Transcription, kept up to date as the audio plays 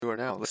are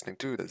now listening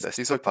to the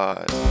Zesty Soy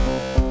Pod.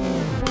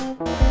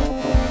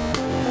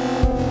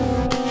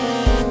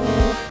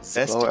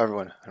 Hello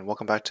everyone, and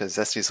welcome back to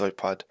Zesty Soy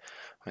Pod.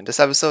 In this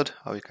episode,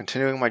 I'll be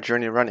continuing my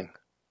journey running,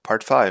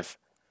 part 5.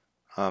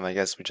 I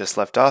guess we just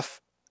left off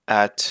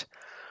at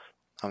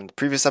the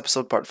previous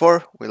episode, part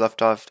 4. We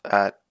left off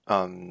at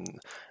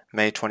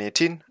May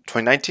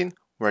 2019,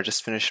 where I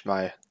just finished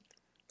my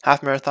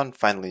half marathon,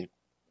 finally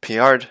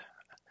PR'd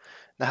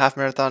the half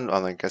marathon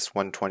on I guess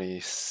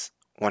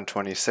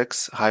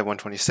 126, high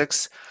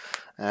 126,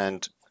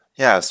 and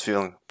yeah, I was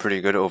feeling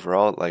pretty good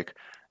overall. Like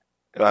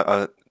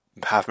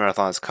half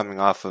marathon is coming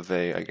off of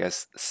a, I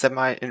guess,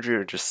 semi-injury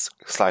or just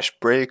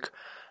 / break,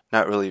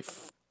 not really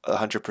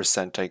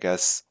 100%, I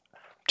guess,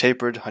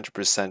 tapered,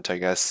 100%, I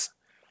guess.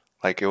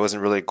 Like, it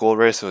wasn't really a goal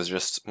race, it was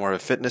just more of a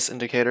fitness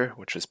indicator,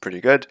 which was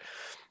pretty good.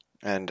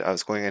 And I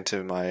was going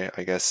into my,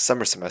 I guess,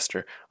 summer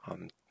semester,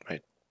 my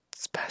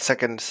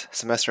second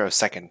semester of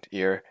second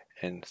year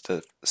in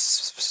the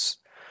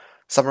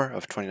summer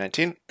of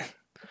 2019.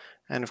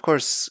 And of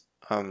course,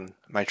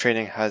 my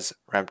training has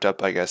ramped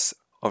up, I guess,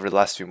 over the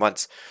last few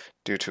months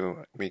due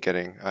to me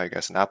getting, I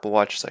guess, an Apple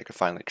Watch so I could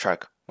finally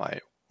track my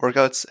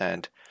workouts.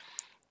 And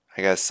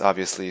I guess,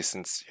 obviously,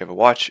 since you have a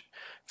watch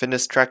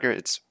fitness tracker,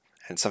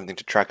 and something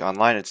to track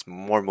online, it's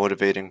more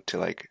motivating to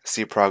like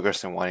see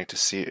progress and wanting to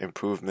see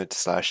improvement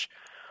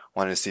 /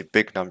 wanting to see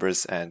big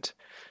numbers and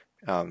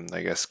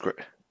I guess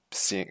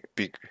seeing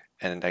big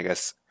and I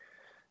guess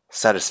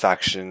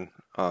satisfaction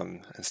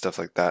and stuff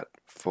like that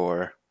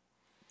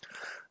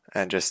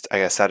and just I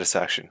guess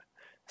satisfaction.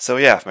 So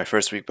yeah, my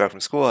first week back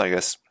from school, I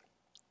guess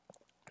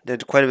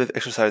did quite a bit of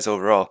exercise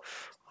overall.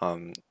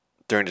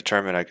 During the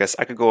tournament, I guess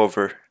I could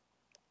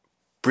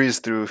breeze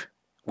through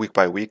week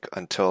by week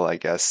until I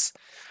guess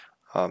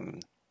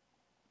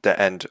the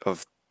end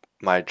of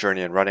my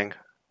journey in running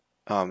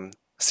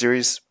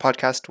series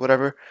podcast,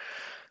 whatever.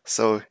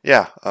 So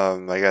yeah,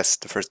 I guess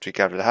the first week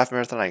after the half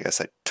marathon, I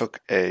guess I took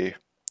a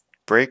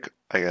break.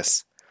 I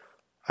guess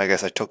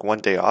I took one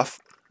day off,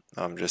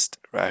 just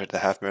after the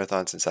half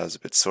marathon since I was a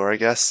bit sore, I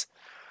guess.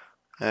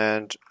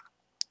 And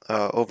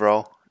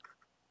overall,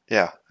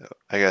 yeah,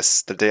 I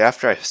guess the day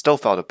after I still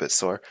felt a bit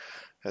sore.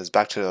 I was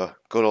back to the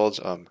good old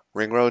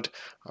ring road,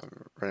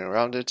 running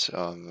around it.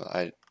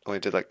 I only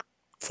did like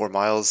 4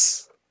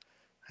 miles,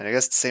 and I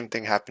guess the same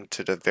thing happened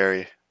to the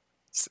very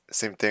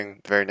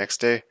next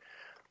day,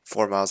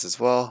 4 miles as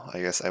well. I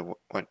guess I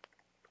went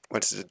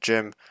to the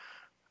gym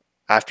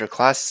after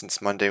class,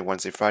 since Monday,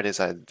 Wednesday, Fridays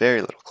I had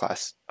very little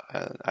class.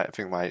 I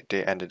think my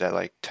day ended at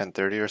like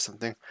 10:30 or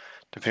something,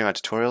 depending on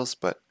tutorials.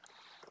 But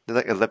did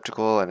like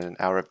elliptical and an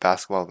hour of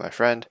basketball with my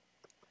friend.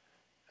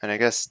 And I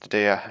guess the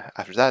day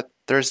after that,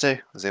 Thursday,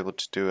 I was able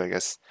to do, I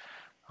guess,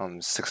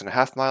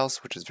 6.5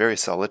 miles, which is very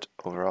solid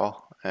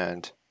overall.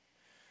 And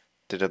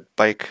did a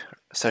bike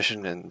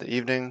session in the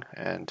evening.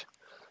 And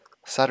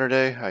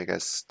Saturday, I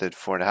guess, did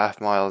 4.5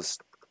 miles,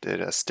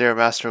 did a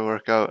Stairmaster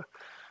workout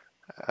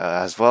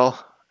as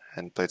well,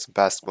 and played some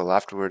basketball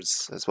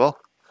afterwards as well.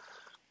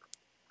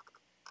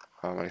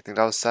 I think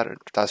that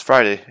was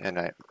Friday, and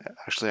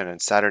on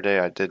Saturday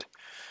I did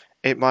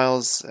 8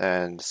 miles,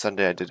 and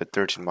Sunday I did a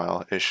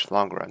 13-mile-ish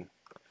long run.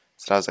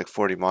 So that was like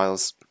 40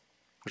 miles,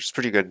 which is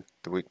pretty good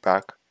the week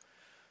back.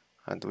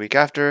 And the week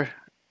after,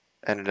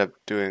 ended up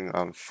doing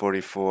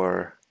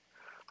 44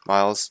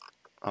 miles.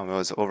 It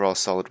was an overall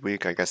solid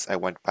week. I guess I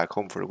went back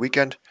home for the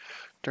weekend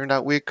during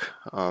that week.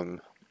 But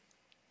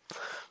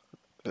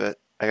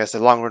I guess the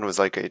long run was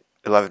like a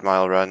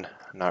 11-mile run,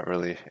 not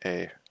really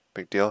a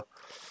big deal.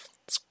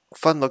 It's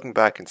fun looking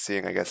back and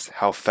seeing, I guess,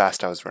 how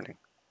fast I was running,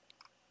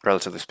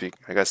 relatively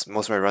speaking. I guess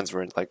most of my runs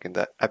were like in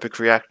the Epic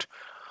React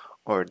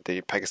or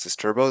the Pegasus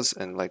Turbos,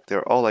 and like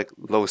they're all like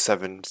low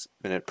 7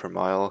 minutes per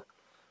mile.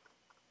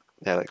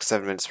 Yeah, like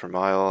 7 minutes per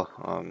mile.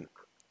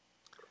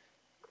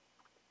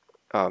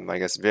 I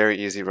guess very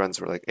easy runs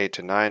were like 8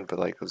 to 9, but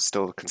like it was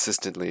still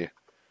consistently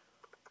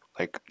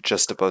like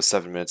just above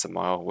 7 minutes a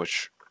mile,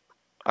 which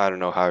I don't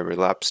know how I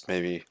relapsed.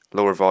 Maybe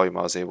lower volume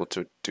I was able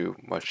to do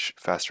much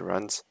faster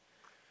runs.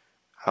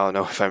 I don't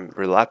know if I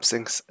relapsed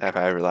since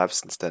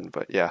then,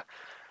 but yeah.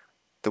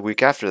 The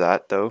week after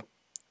that, though,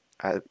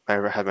 I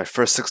had my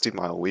first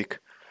 60-mile week.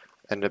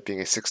 Ended up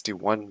being a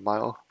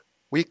 61-mile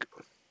week.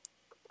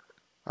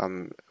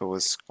 It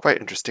was quite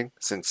interesting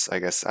since I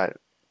guess I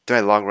did my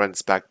long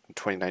runs back in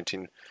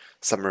 2019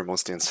 summer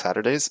mostly on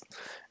Saturdays,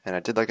 and I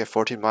did like a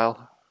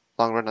 14-mile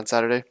long run on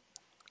Saturday.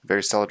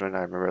 Very solid run. I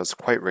remember it was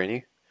quite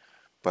rainy,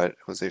 but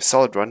it was a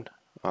solid run.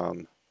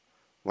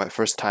 My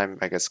first time,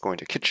 I guess, going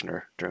to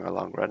Kitchener during a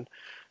long run,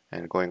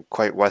 and going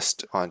quite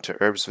west onto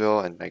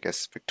Herbsville and I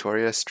guess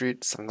Victoria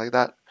Street, something like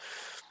that.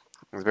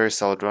 It was a very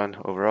solid run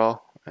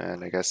overall,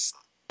 and I guess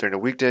during the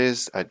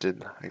weekdays I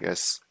did, I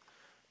guess,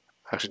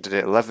 actually did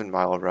an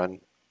 11-mile run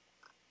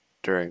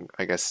during,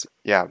 I guess,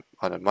 yeah,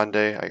 on a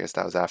Monday. I guess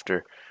that was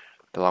after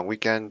the long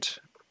weekend,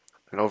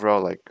 and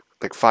overall like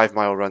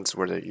 5-mile runs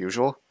were the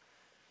usual.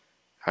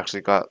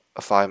 Actually got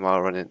a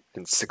 5-mile run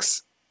in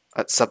 6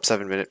 at sub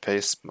 7 minute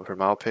pace per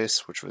mile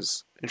pace, which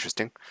was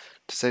interesting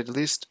to say the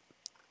least.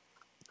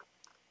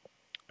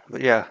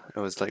 But yeah, it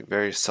was like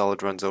very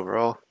solid runs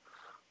overall.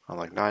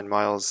 Like 9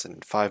 miles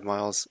and 5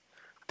 miles.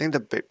 I think the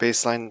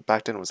baseline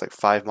back then was like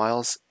 5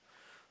 miles,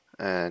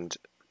 and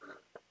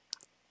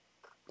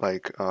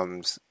like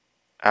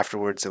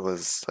afterwards it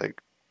was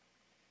like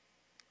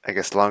I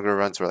guess longer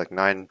runs were like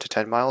 9 to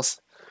 10 miles.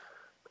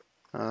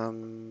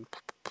 Um,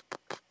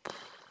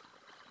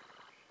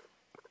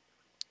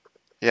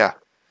 yeah,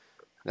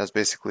 that's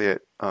basically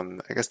it.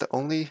 I guess the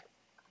only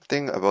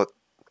thing about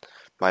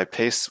my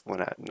pace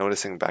when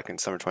noticing back in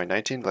summer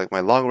 2019, like my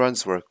long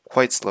runs were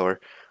quite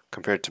slower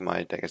compared to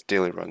my I guess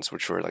daily runs,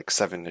 which were like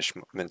 7-ish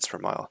minutes per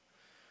mile,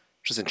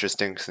 which is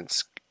interesting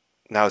since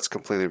now it's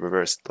completely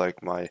reversed.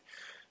 Like my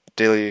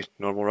daily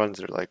normal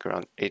runs are like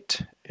around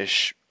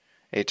 8-ish,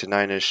 8 to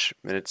 9-ish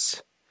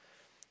minutes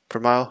per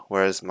mile,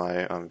 whereas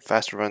my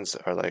faster runs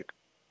are like,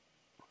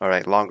 all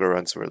right, longer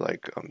runs were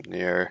like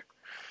near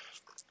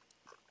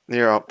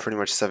pretty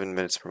much 7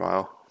 minutes per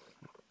mile,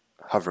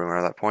 hovering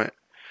around that point.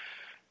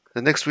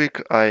 The next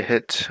week I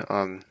hit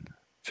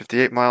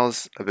 58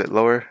 miles, a bit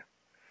lower.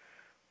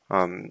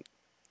 Um,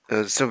 it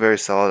was still very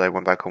solid. I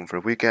went back home for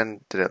a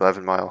weekend, did an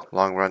 11-mile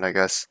long run, I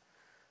guess.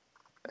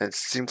 And it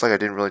seems like I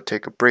didn't really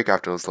take a break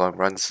after those long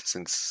runs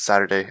since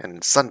Saturday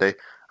and Sunday.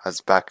 I was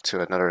back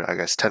to another, I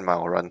guess,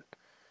 10-mile run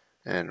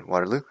in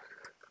Waterloo.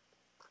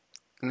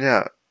 And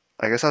yeah,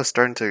 I guess I was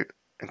starting to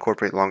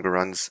incorporate longer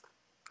runs.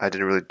 I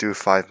didn't really do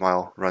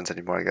 5-mile runs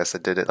anymore. I guess I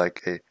did it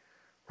like a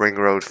ring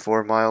road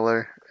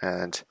 4-miler,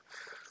 and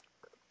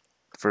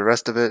for the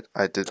rest of it,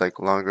 I did like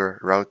longer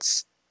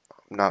routes.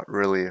 Not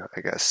really, I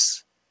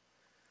guess.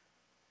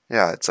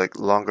 Yeah, it's like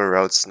longer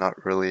routes,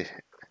 not really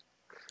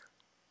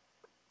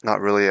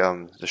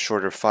the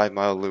shorter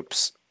 5-mile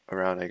loops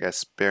around, I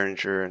guess,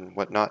 Behringer and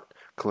whatnot,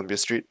 Columbia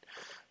Street,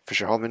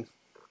 Fisher Hallman.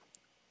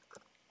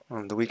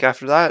 The week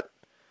after that,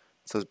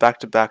 so it was back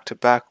to back to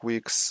back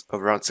weeks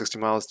of around 60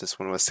 miles. This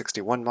one was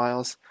 61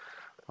 miles.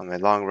 My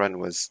long run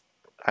was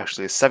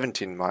actually a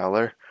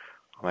 17-miler.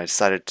 I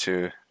decided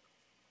to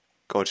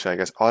go to, I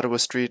guess, Ottawa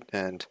Street,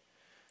 and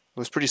it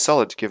was pretty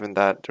solid given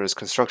that there was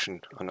construction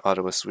on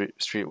Ottawa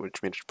Street,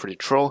 which made it pretty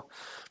troll.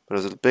 But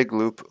it was a big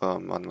loop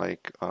on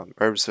like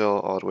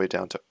Herbsville all the way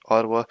down to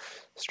Ottawa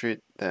Street,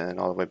 then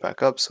all the way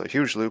back up. So a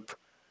huge loop.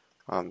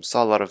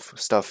 Saw a lot of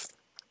stuff.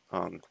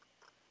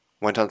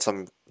 Went on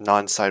some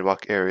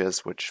non-sidewalk areas,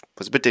 which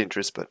was a bit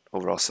dangerous, but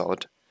overall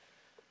solid.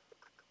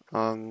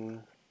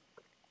 Um,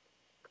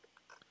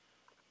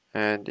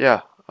 and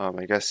yeah,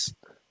 I guess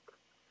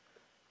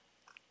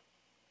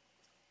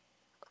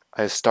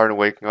I started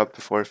waking up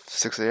before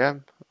 6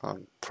 a.m.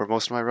 For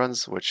most of my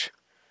runs, which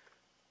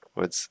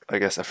was, I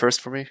guess, a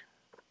first for me.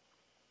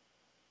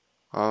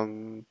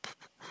 Um,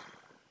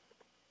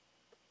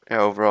 yeah,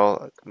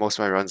 overall, most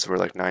of my runs were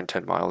like 9,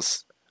 10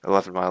 miles,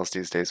 11 miles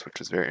these days, which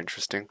was very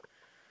interesting.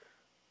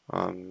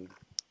 Um,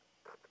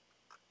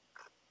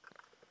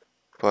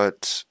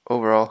 but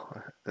overall,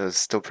 it was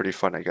still pretty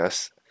fun, I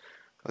guess.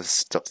 I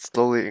was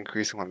slowly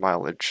increasing my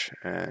mileage,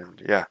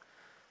 and yeah.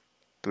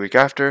 The week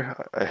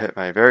after, I hit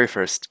my very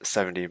first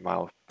 70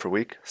 mile per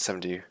week,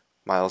 70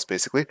 miles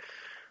basically,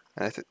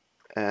 and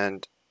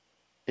and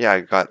yeah,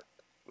 I got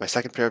my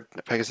second pair of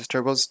Pegasus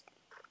turbos.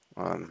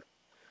 Um,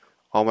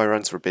 all my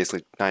runs were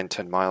basically 9,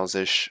 10 miles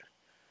ish.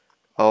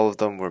 All of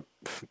them were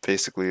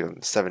basically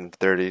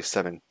 7:30,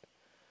 7.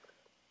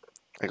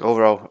 Like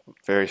overall,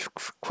 very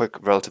quick,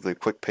 relatively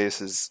quick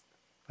paces,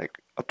 like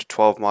up to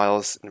 12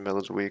 miles in the middle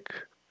of the week,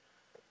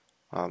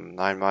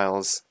 9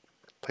 miles.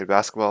 Played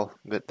basketball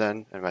a bit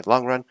then, and my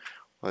long run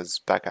was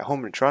back at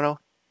home in Toronto.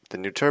 The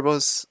new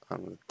turbos,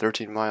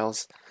 13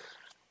 miles,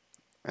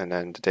 and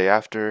then the day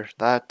after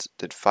that,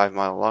 did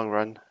 5-mile long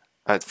run,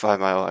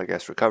 5-mile I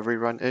guess recovery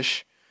run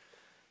ish.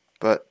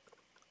 But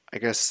I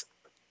guess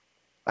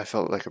I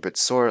felt like a bit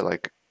sore.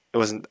 Like it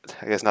wasn't,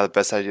 I guess, not the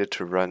best idea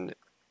to run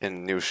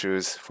in new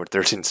shoes for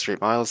 13 straight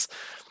miles,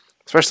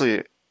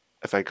 especially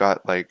if I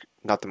got like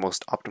not the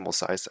most optimal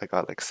size. I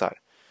got like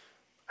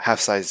half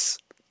size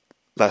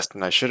less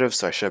than I should have,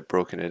 so I should have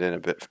broken it in a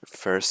bit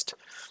first,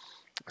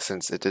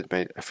 since it did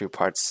make a few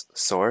parts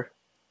sore.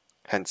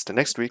 Hence, the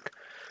next week,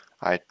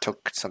 I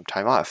took some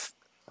time off.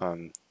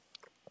 I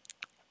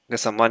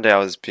guess on Monday I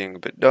was being a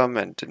bit dumb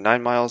and did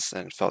 9 miles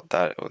and felt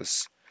that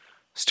it's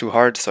too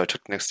hard, so I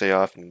took the next day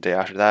off, and the day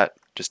after that,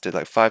 just did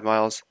like 5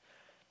 miles.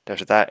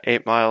 After that,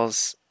 8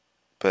 miles,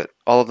 but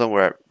all of them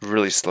were at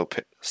really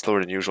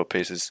slower than usual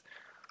paces,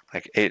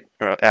 like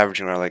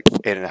averaging around like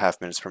 8.5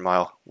 minutes per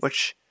mile,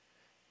 which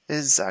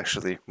is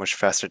actually much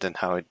faster than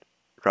how I'd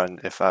run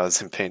if I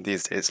was in pain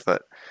these days.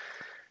 But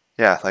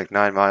yeah, like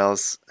 9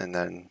 miles, and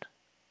then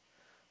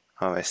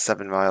a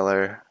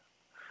 7-miler,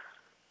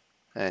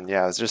 and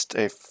yeah, it was just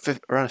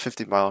around a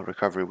 50-mile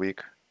recovery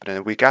week. But then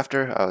the week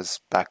after, I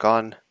was back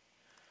on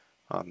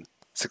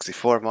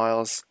 64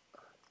 miles.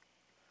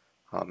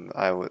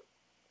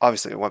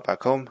 Obviously went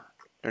back home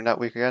during that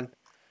week again.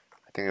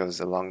 I think it was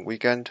a long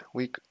weekend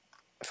week,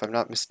 if I'm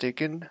not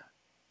mistaken.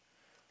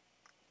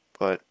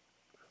 But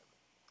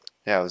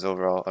yeah, it was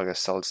overall, I guess,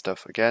 solid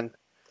stuff again.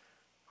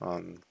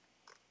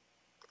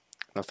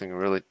 nothing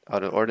really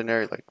out of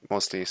ordinary, like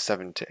mostly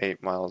 7 to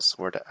 8 miles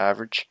were the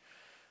average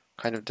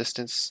kind of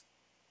distance.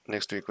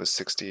 Next week was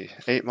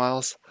 68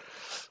 miles.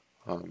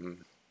 I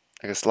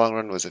guess long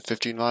run was a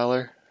 15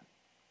 miler,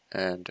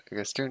 and I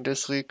guess during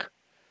this week,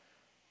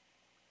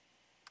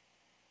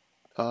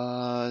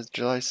 I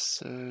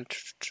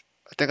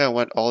think I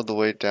went all the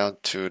way down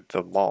to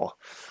the mall.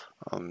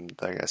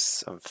 I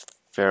guess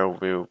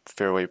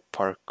Fairway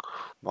Park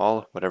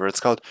Mall, whatever it's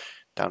called,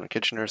 down in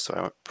Kitchener. So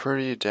I went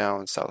pretty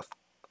down south,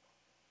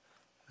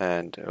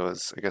 and it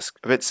was, I guess,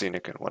 a bit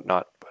scenic and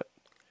whatnot. But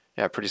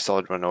yeah, pretty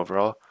solid run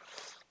overall.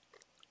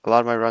 A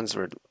lot of my runs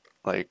were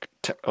like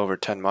over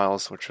 10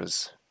 miles, which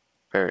was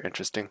very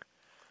interesting.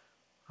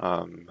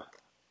 Yeah,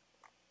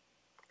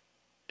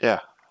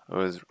 it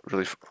was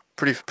really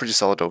pretty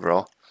solid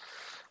overall.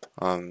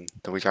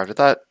 The week after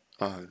that,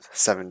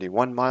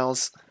 71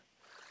 miles.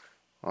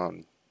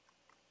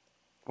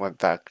 Went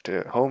back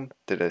to home,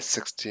 did a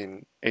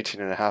 18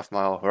 and a half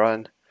mile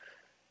run.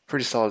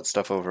 Pretty solid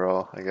stuff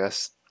overall, I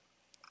guess.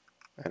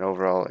 And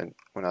overall,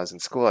 when I was in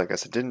school, I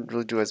guess I didn't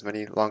really do as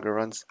many longer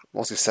runs.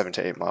 Mostly 7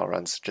 to 8 mile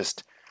runs,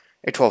 just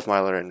a 12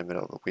 miler in the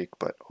middle of the week,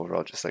 but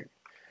overall just like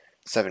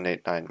 7,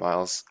 8, 9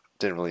 miles.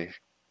 Didn't really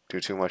do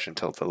too much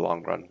until the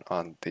long run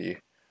on the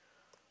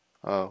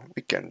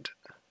weekend,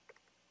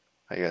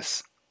 I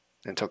guess,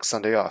 and took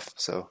Sunday off.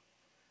 So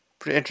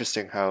pretty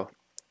interesting how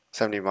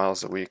 70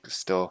 miles a week is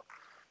still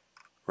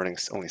running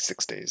only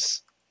 6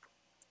 days.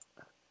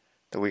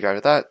 The week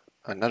after that,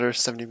 another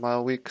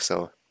 70-mile week.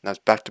 So now it's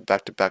back to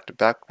back to back to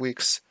back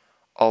weeks,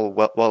 all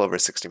well over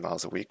 60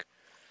 miles a week.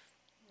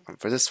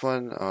 For this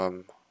one,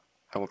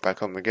 I went back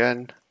home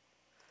again.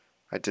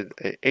 I did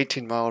a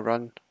 18-mile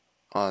run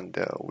on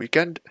the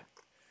weekend.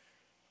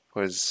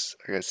 Was,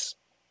 I guess,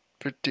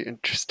 pretty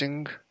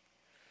interesting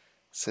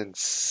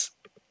since,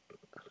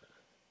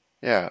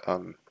 yeah,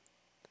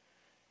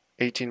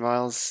 18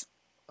 miles.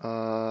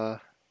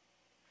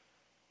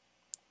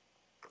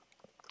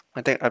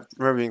 I think I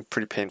remember being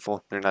pretty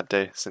painful during that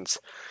day since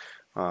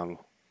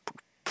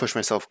pushed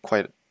myself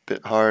quite a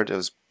bit hard. It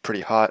was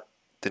pretty hot.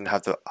 Didn't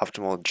have the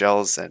optimal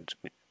gels and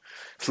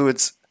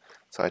fluids,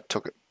 so I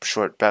took a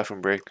short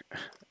bathroom break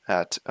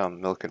at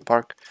Milliken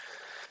Park.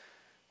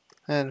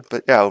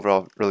 But yeah,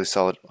 overall really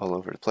solid all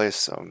over the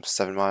place.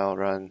 7-mile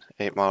run,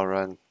 8-mile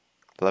run,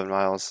 11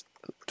 miles,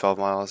 12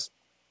 miles,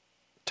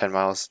 10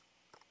 miles.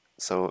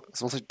 So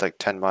it's mostly like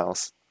 10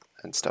 miles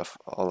and stuff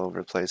all over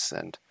the place,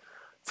 and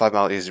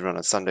 5-mile easy run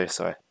on Sunday,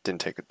 so I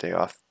didn't take a day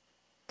off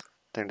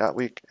during that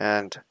week.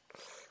 And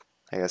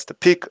I guess the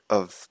peak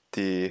of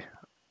the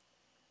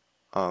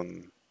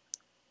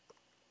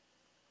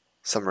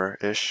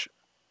summer-ish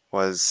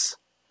was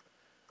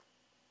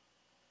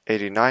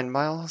 89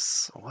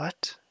 miles.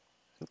 What?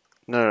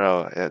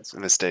 No, it's a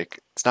mistake.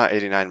 It's not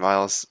 89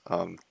 miles.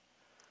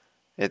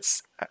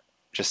 It's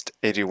just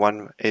 80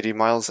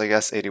 miles, I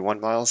guess, 81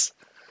 miles.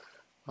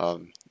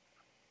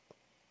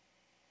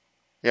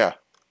 Yeah.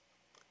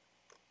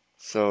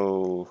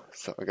 So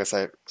I guess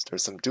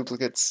there's some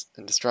duplicates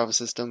in the Strava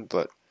system,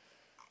 but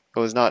it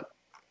was not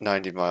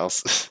 90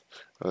 miles.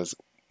 it was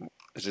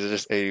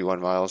just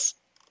 81 miles.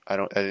 I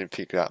didn't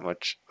peak that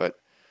much, but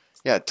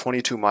yeah,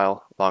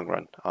 22-mile long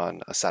run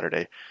on a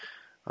Saturday.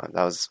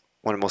 That was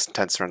one of the most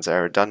intense runs I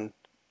ever done.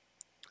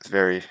 It's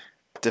very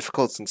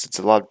difficult since it's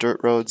a lot of dirt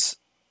roads.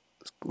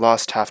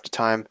 Lost half the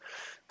time.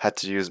 Had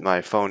to use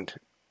my phone.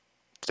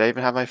 Did I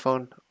even have my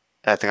phone?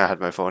 I think I had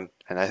my phone,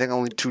 and I think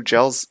only 2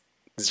 gels,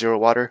 0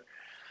 water.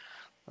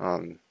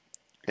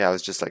 Yeah, it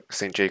was just like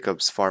St.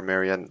 Jacobs Farm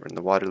area in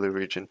the Waterloo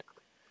region.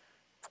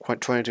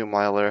 22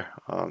 miler.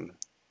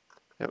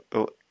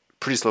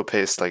 Pretty slow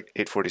pace, like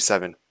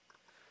 8:47.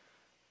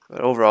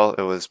 But overall,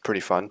 it was pretty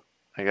fun,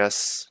 I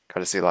guess.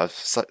 Got to see a lot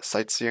of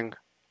sightseeing.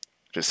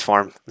 Just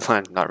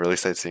farmland, not really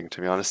sightseeing,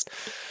 to be honest.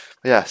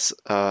 But yes,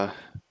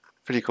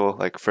 pretty cool.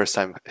 Like, first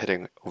time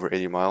hitting over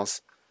 80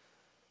 miles.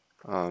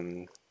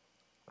 Did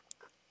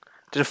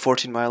a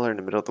 14-miler in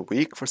the middle of the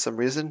week for some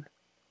reason.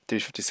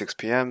 3:56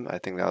 p.m. I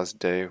think that was the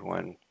day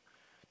when I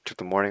took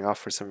the morning off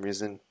for some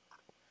reason.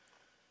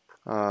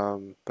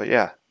 But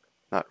yeah,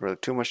 not really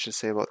too much to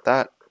say about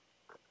that.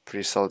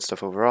 Pretty solid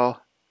stuff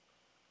overall.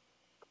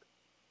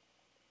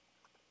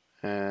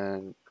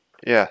 And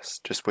yeah,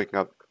 just waking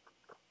up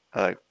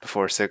like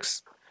before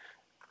 6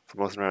 for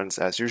most runs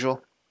as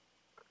usual.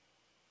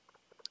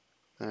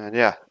 And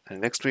yeah, and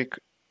next week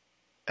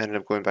ended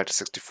up going back to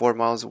 64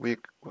 miles a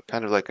week.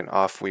 Kind of like an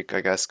off week,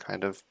 I guess,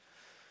 kind of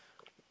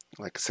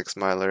like a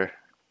 6-miler,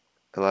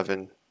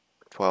 11,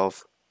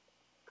 12,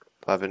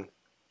 11,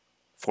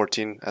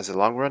 14 as a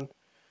long run.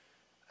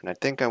 And I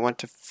think I went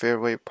to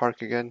Fairway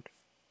Park again,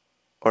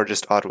 or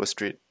just Ottawa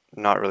Street.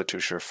 Not really too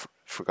sure.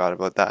 Forgot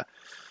about that.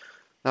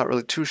 Not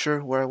really too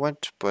sure where I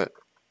went, but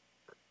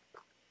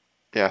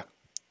yeah,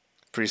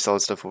 pretty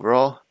solid stuff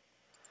overall.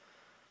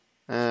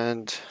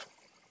 And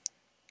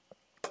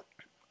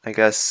I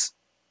guess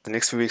the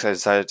next few weeks I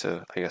decided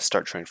to,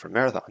 start training for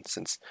marathon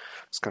since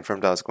it was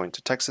confirmed I was going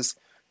to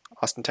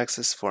Austin,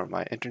 Texas for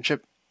my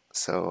internship.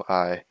 So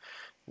I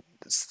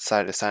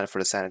decided to sign up for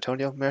the San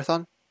Antonio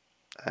Marathon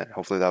and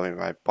hopefully that'll be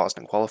my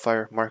Boston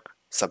qualifier mark,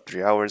 sub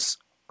 3 hours.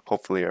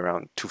 Hopefully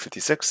around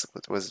 2:56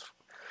 was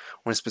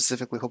what I'm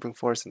specifically hoping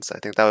for, since I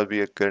think that would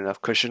be a good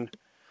enough cushion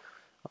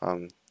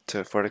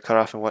for the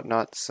cutoff and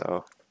whatnot.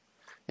 So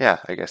yeah,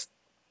 I guess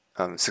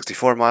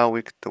 64-mile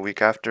week the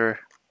week after.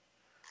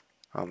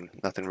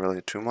 Nothing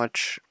really too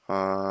much.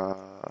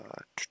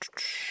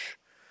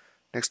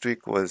 Next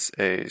week was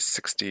a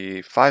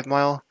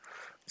 65-mile,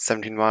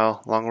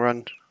 17-mile long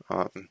run.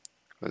 It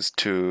was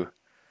to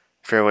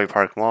Fairway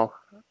Park Mall.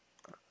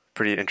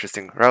 Pretty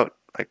interesting route.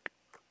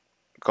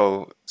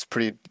 It's a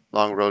pretty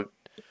long road.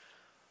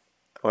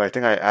 Or I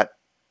think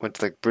went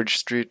to like Bridge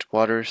Street,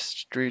 Water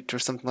Street, or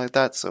something like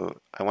that. So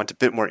I went a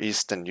bit more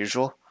east than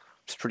usual.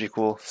 It's pretty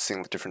cool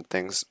seeing the different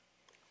things.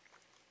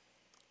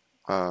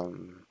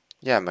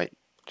 Yeah, I might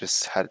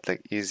just had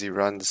like easy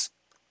runs,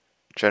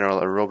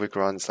 general aerobic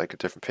runs like at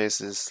different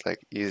paces, like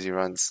easy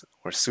runs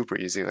or super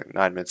easy, like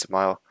 9 minutes a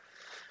mile.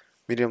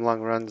 Medium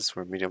long runs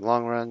were medium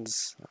long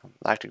runs.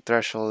 Lactic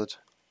threshold.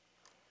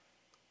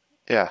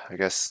 Yeah, I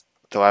guess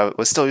though I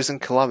was still using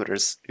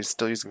kilometers, you're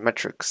still using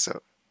metric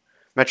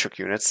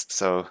units,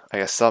 so I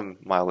guess some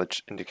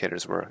mileage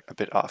indicators were a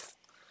bit off.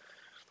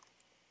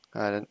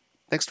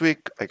 Next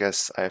week, I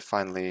guess I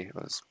finally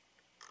was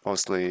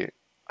mostly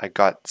I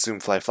got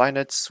Zoom Fly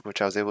nets,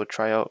 which I was able to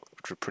try out,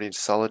 which were pretty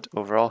solid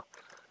overall.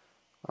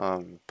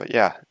 But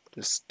yeah,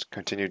 just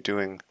continued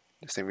doing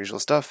the same usual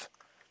stuff.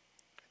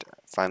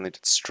 Finally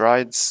did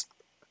strides,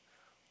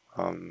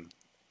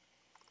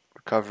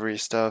 recovery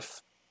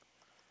stuff,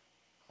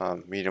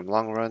 medium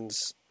long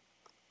runs.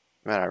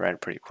 Man, I ran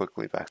pretty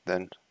quickly back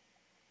then.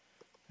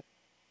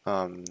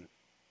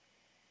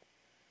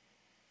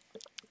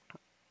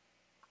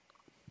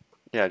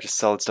 Yeah, just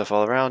solid stuff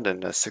all around,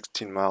 and a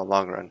 16-mile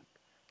long run.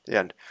 The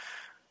end.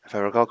 If I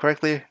recall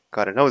correctly,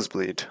 got a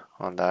nosebleed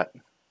on that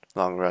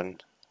long run,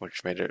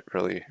 which made it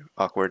really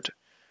awkward.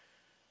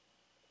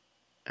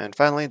 And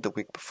finally, the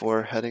week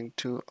before heading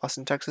to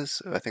Austin,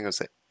 Texas, I think it was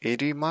an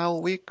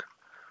 80-mile week.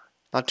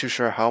 Not too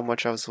sure how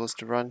much I was supposed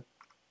to run.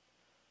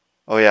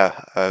 Oh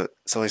yeah,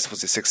 it's only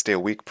supposed to be a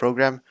 6-day-a-week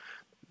program.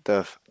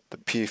 The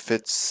P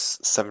fits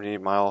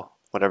 70-mile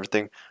whatever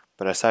thing,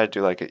 but I decided to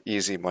do like an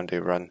easy Monday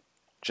run,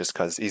 just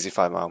cause easy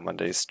 5-mile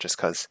Mondays, just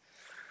cause.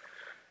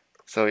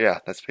 So yeah,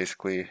 that's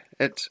basically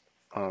it.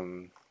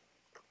 Oh,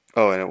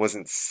 and it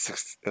wasn't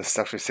it was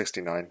actually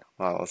 69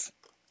 miles.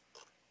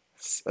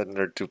 It's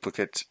another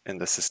duplicate in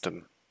the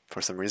system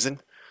for some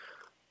reason,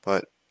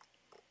 but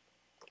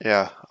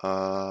yeah,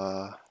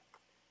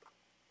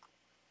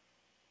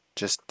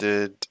 just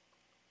did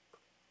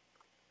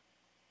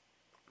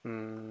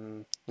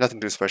nothing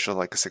too special,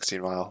 like a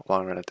 16-mile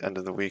long run at the end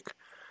of the week,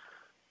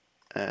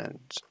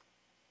 and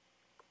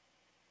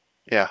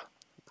yeah,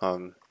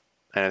 and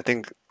I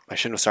think my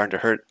shin was starting to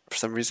hurt for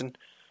some reason.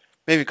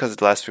 Maybe because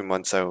the last few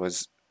months I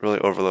was really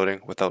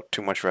overloading without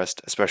too much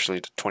rest, especially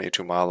the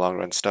 22-mile long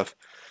run stuff.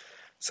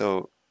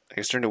 So I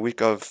guess during the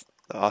week of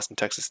the Austin,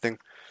 Texas thing,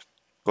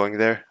 going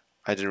there,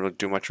 I didn't really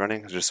do much running.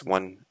 It was just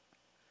one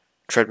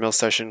treadmill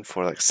session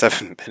for like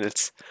 7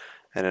 minutes,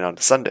 and then on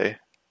the Sunday,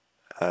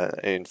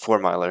 a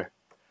 4-miler.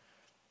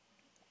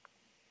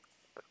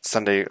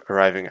 Sunday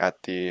arriving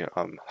at the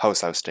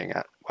house I was staying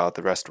at, while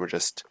the rest were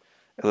just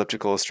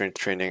elliptical strength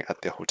training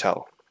at the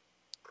hotel.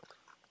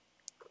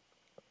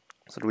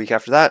 So the week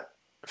after that,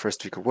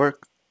 first week of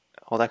work,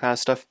 all that kind of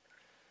stuff.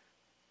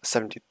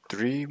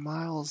 73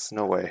 miles?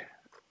 No way.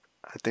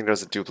 I think there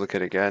was a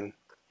duplicate again.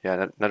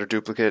 Yeah, another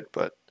duplicate,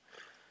 but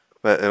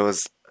it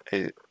was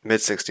a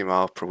mid 60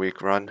 mile per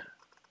week run.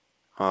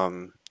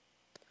 Yeah,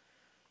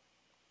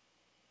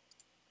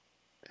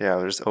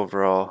 it was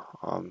overall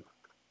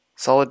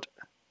solid.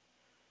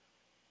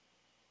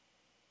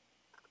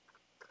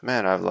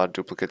 Man, I have a lot of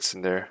duplicates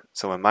in there,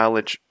 so my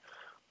mileage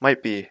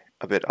might be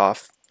a bit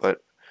off,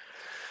 but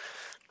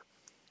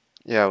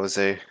yeah, it was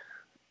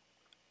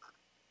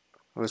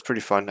pretty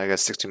fun. I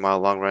guess 60-mile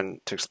long run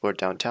to explore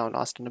downtown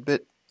Austin a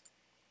bit.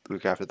 The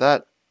week after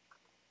that,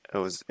 it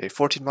was a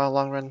 14-mile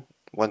long run.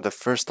 One of the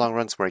first long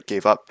runs where I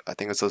gave up. I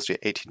think it was supposed to be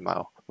an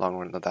 18-mile long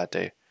run on that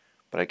day,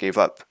 but I gave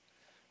up,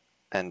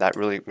 and that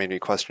really made me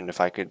question if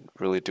I could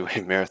really do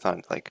a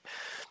marathon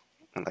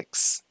in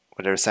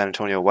whatever San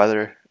Antonio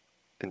weather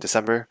in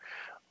December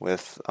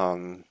with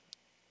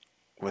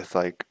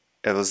like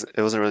it wasn't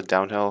really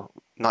downhill,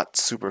 not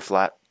super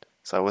flat,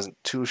 so I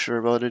wasn't too sure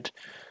about it.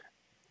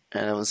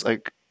 And it was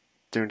like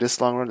during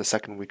this long run, the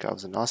second week I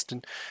was in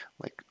Austin,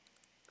 like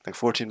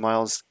 14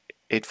 miles,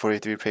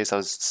 8:43 pace. I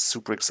was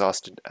super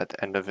exhausted at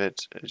the end of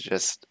it. I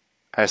just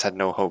had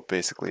no hope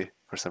basically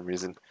for some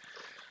reason.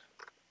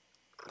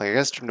 Like I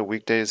guess during the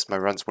weekdays, my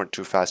runs weren't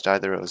too fast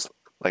either. It was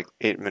like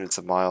 8 minutes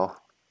a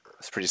mile.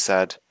 It's pretty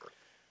sad.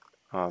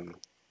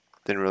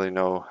 Didn't really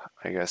know,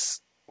 I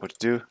guess, what to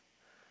do.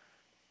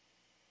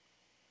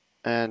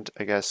 And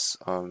I guess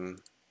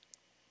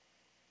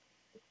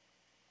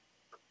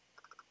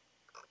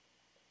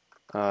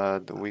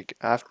the week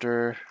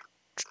after,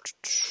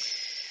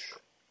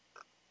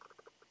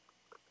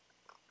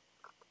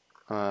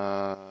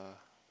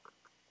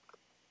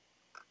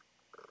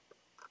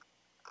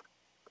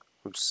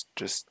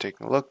 just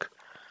taking a look.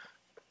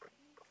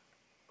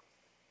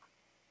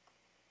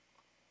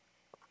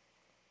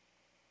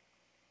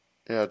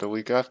 Yeah, the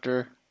week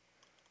after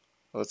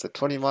was a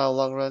 20-mile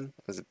long run.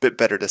 It was a bit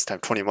better this time,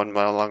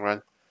 21-mile long run.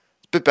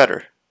 A bit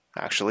better,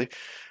 actually.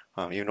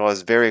 Even though I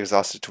was very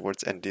exhausted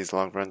towards the end of these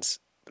long runs.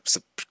 It was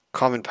a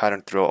common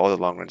pattern throughout all the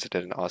long runs I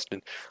did in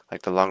Austin.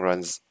 Like the long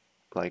runs,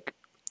 like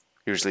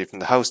usually from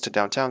the house to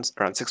downtown,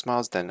 around 6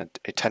 miles, then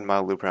a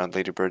 10-mile loop around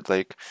Lady Bird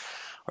Lake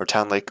or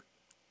Town Lake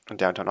in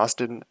downtown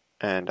Austin.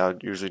 And I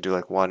would usually do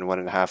like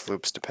 1.5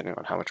 loops depending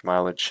on how much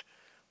mileage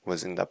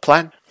was in the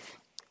plan.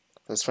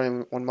 That's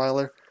 21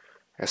 miler.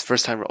 I guess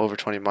first time over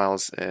 20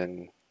 miles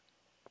in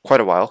quite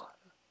a while.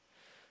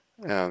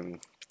 It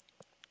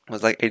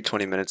was like 8 to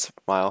 20 minutes a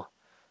mile.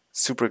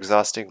 Super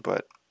exhausting,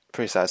 but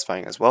pretty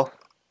satisfying as well.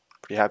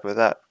 Pretty happy with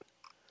that.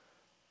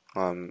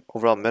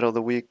 Overall, middle of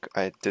the week,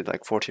 I did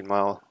like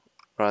 14-mile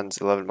runs,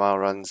 11-mile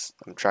runs,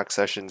 track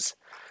sessions,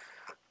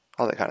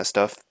 all that kind of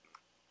stuff.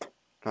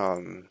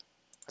 The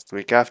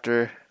week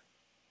after,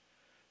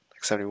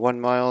 like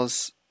 71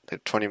 miles,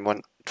 like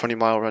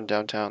 20-mile run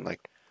downtown.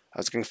 Like I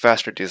was getting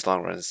faster at these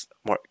long runs,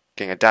 more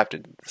getting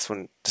adapted. This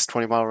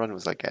 20-mile run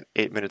was like at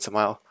 8 minutes a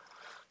mile,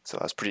 so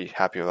I was pretty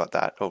happy about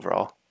that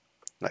overall.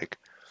 Like,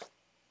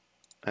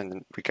 and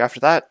the week after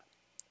that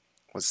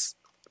was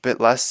a bit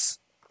less.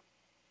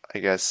 I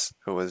guess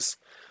it was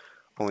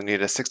only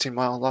needed a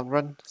 16-mile long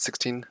run,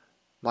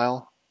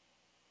 16-mile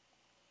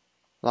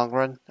long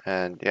run,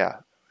 and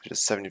yeah,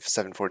 just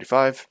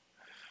 77:45.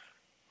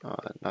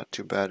 Not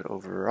too bad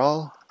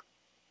overall.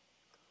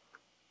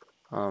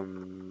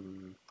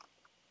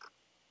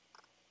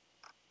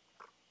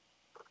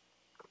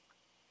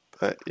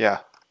 But yeah,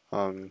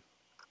 middle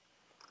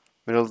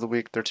of the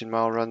week,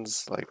 13-mile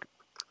runs, like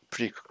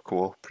pretty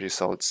cool, pretty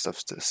solid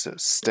stuff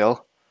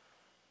still.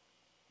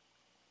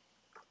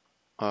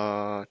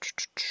 Oh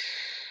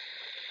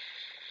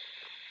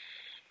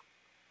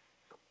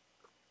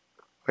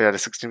yeah, the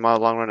 16-mile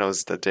long run. It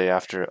was the day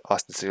after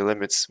Austin City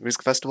Limits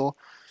Music Festival.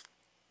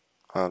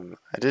 I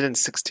did it in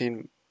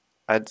 16.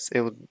 It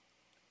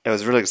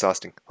was really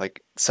exhausting.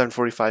 Like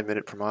 7:45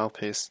 minute per mile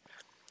pace.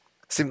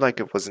 Seemed like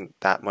it wasn't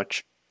that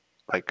much,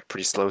 like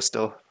pretty slow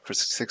still for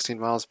 16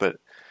 miles, but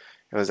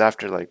it was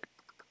after like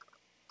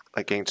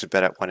getting to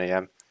bed at 1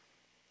 a.m.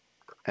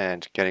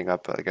 and getting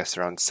up, I guess,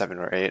 around 7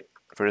 or 8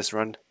 for this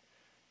run,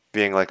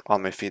 being like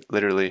on my feet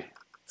literally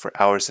for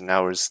hours and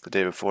hours the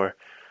day before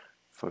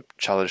for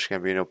Childish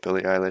Gambino,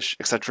 Billie Eilish,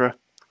 etc.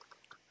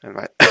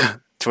 And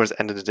towards the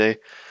end of the day,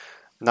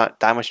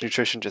 not that much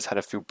nutrition, just had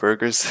a few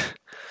burgers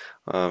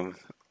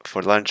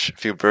for lunch, a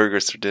few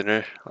burgers for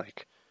dinner.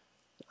 Like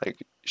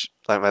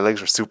my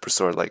legs were super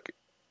sore.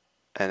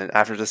 And then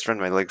after this run,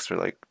 my legs were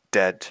like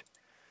dead.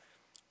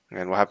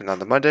 And what happened on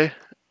the Monday?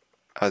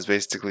 I was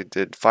basically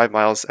did 5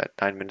 miles at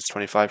 9 minutes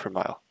 25 per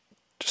mile,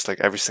 just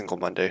like every single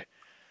Monday.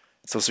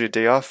 It's supposed to be a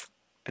day off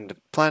in the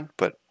plan,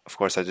 but of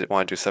course I didn't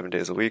want to do 7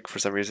 days a week for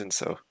some reason,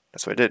 so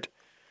that's what I did.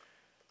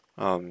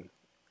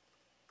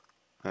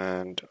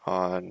 And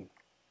on,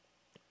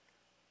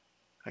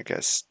 I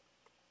guess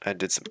I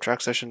did some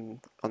track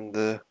session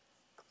in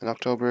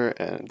October,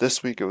 and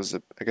this week it was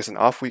I guess an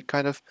off week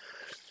kind of,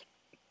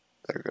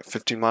 like a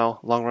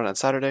 15-mile long run on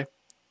Saturday,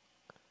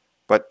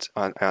 but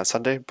on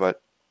Sunday,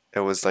 but it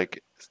was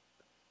like,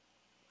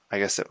 I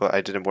guess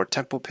I did a more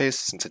tempo pace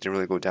since I didn't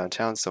really go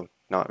downtown, so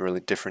not really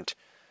different,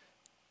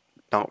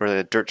 not really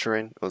a dirt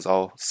terrain. It was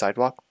all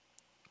sidewalk. I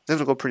was able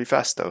to go pretty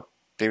fast though.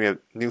 Gave me a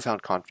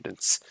newfound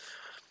confidence.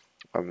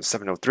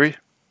 7:03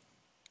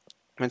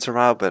 minutes per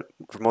mile, but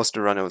for most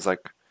of the run it was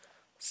like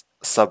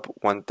sub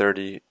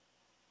 1:30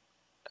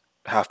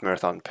 half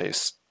marathon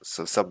pace.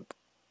 So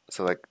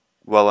like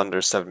well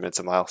under 7 minutes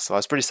a mile. So I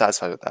was pretty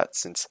satisfied with that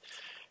since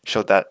it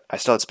showed that I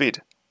still had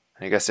speed.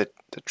 And I guess the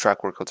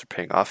track workouts are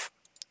paying off.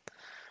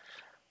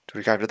 The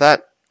week after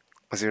that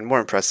was even more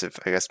impressive.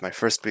 I guess my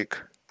first week,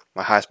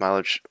 my highest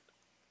mileage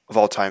of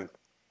all time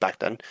back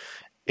then,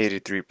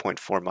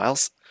 83.4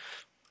 miles.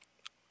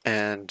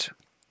 And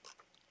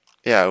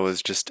yeah, it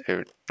was just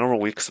a normal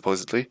week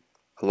supposedly,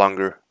 a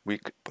longer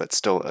week, but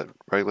still a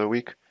regular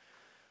week.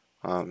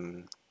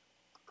 I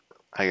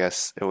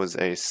guess it was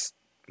a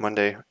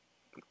Monday,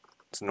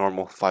 it's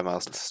normal, 5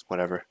 miles,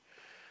 whatever.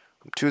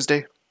 Tuesday,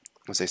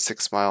 it was a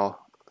 6 mile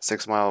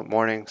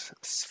morning,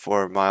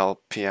 4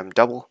 mile PM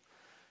double.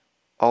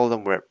 All of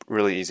them were at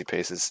really easy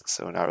paces,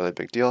 so not really a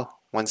big deal.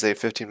 Wednesday,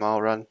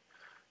 15-mile run,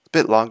 a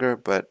bit longer,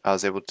 but I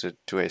was able to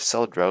do a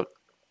solid route,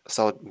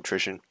 solid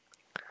nutrition.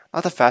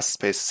 Not the fastest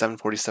pace,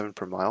 7:47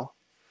 per mile.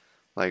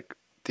 Like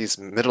these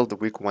middle of the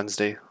week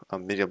Wednesday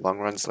medium long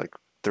runs, like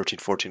 13,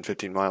 14,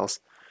 15 miles.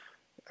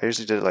 I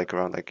usually did it like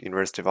around like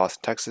University of Austin,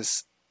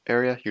 Texas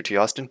area, UT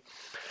Austin,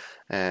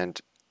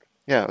 and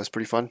yeah, it was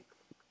pretty fun.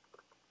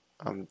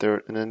 And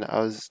then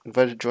I was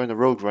invited to join the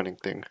road running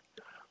thing,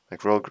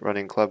 like road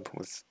running club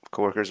with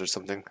coworkers or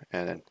something,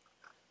 and then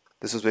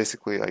this was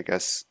basically, I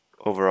guess,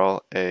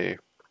 overall a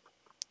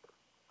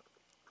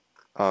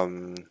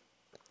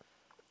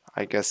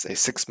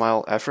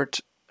 6-mile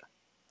effort,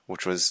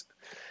 which was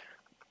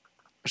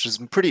which was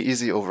pretty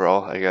easy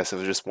overall. I guess it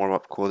was just warm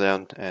up, cool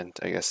down, and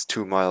I guess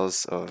 2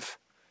 miles of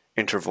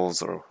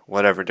intervals or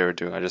whatever they were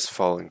doing. I just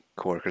following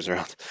coworkers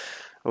around.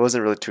 It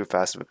wasn't really too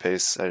fast of a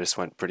pace. I just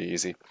went pretty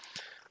easy,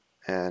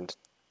 and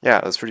yeah,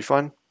 it was pretty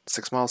fun.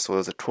 6 miles, so it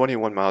was a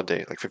 21-mile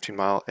day, like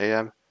 15-mile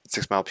a.m.,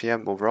 6-mile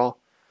p.m. overall.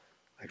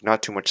 Like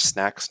not too much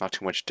snacks, not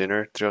too much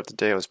dinner throughout the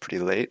day. It was pretty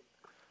late,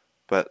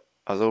 but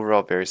I was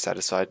overall very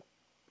satisfied.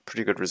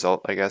 Pretty good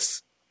result, I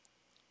guess.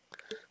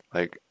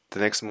 Like the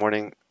next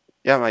morning,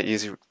 yeah, my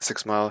easy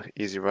 6 mile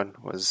easy run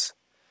was,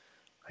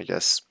 I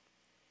guess,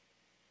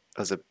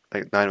 was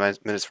like 9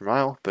 minutes per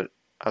mile, but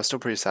I was still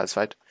pretty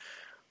satisfied.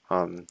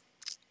 Um,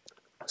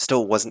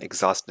 Still wasn't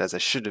exhausted as I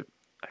should have.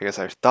 I guess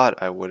I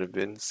thought I would have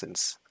been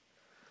since,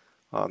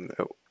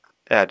 it,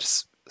 yeah, it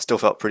just still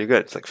felt pretty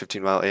good. It's like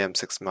 15-mile a.m.,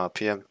 6-mile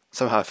p.m.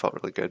 Somehow I felt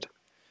really good.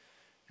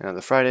 And on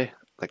the Friday,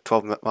 like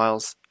 12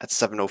 miles at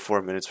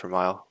 7:04 minutes per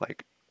mile.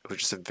 Like it was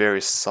just a very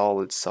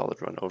solid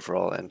run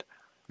overall, and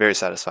very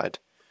satisfied.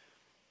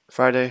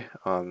 Friday,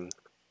 yeah,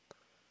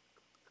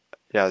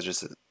 it was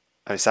just.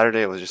 I mean,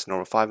 Saturday it was just a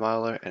normal 5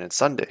 miler, and then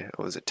Sunday it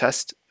was a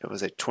test. It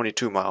was a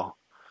 22-mile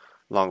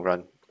long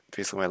run,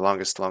 basically my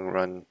longest long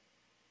run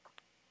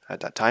at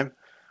that time,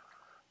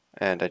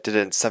 and I did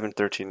it in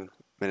 7:13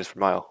 minutes per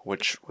mile,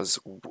 which was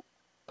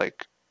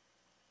like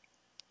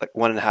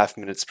 1.5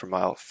 minutes per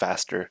mile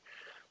faster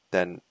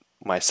than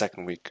my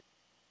second week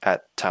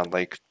at Town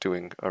Lake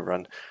doing a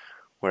run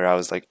where I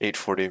was like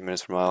 8:40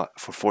 minutes per mile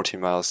for 14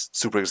 miles,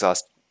 super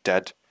exhausted,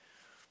 dead.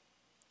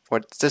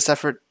 What this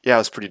effort, yeah, I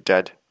was pretty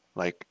dead.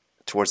 Like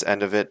towards the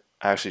end of it,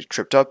 I actually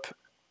tripped up.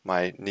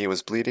 My knee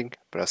was bleeding,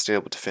 but I was still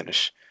able to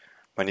finish.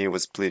 My knee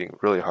was bleeding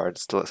really hard.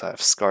 Still, I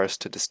have scars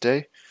to this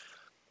day,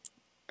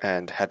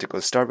 and had to go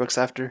to Starbucks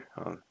after.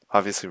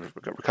 Obviously,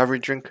 recovery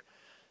drink,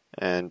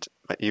 and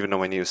even though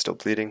my knee was still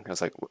bleeding, it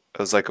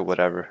was like a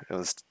whatever.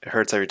 It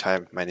hurts every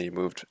time my knee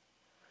moved,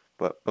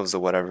 but it was a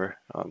whatever.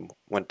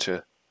 Went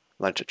to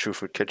lunch at True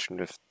Food Kitchen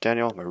with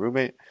Daniel, my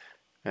roommate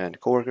and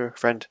coworker,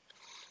 friend,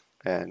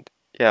 and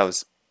yeah, it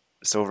was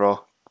just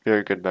overall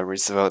very good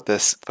memories about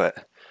this. But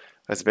it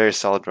was a very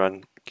solid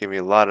run. Gave me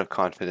a lot of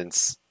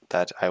confidence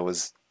that I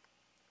was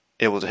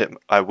able to hit.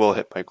 I will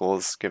hit my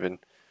goals, given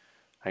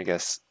I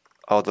guess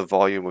all the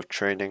volume of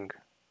training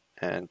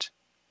and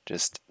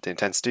just the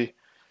intensity.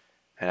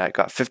 And I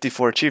got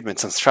 54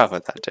 achievements on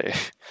Strava that day.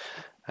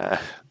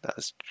 That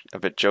was a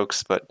bit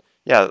jokes, but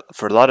yeah,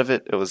 for a lot of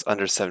it, it was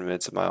under 7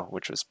 minutes a mile,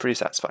 which was pretty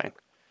satisfying.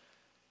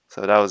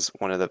 So that was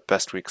one of the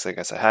best weeks I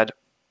guess I had.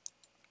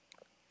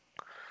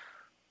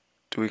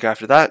 The week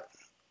after that,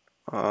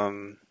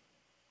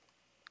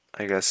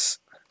 I guess,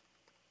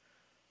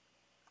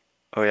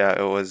 oh yeah,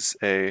 it was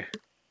I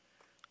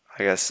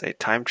guess a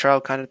time trial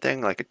kind of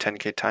thing, like a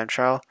 10K time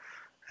trial,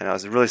 and I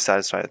was really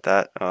satisfied with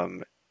that.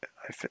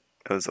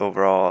 It was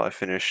overall, I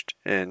finished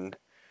in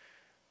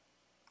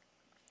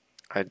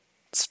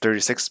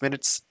 36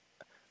 minutes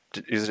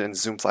using it in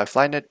Zoom Fly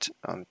Flynet,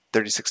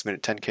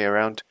 36-minute 10K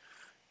around,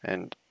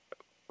 and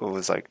it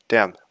was like,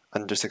 damn,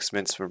 under 6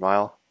 minutes per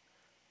mile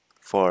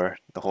for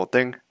the whole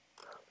thing,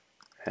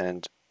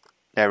 and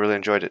yeah, I really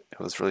enjoyed it. It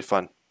was really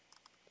fun,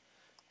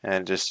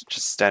 and just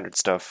standard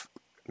stuff,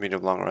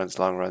 medium long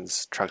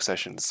runs, track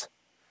sessions.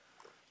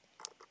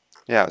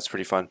 Yeah, it was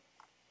pretty fun.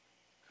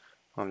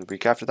 The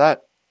week after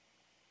that,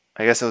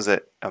 I guess it was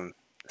a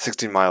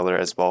 16-miler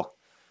as well,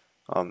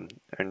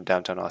 in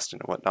downtown Austin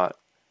and whatnot.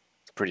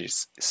 It's a pretty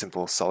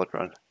simple, solid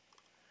run.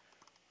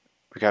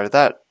 Week after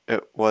that,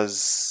 it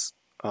was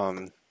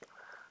a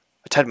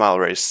 10-mile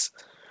race.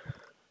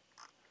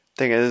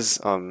 Thing is,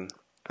 it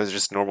was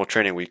just a normal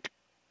training week.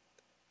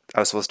 I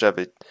was supposed to have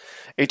a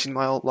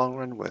 18-mile long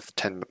run with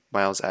 10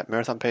 miles at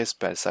marathon pace,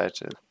 but I decided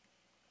to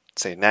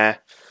say nah.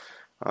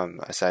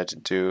 I decided to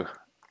do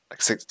a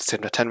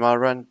 10-mile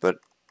run, but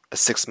a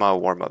 6-mile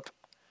warm up.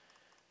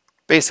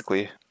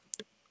 Basically,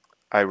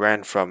 I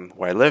ran from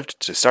where I lived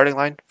to starting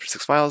line for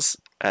 6 miles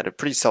at a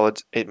pretty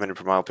solid 8 minute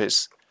per mile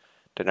pace.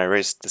 Then I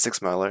raced the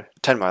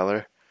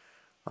 10-miler,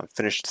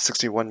 finished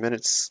 61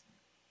 minutes.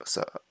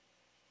 So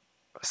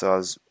I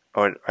was,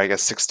 or I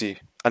guess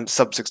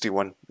sub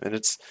 61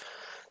 minutes.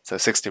 So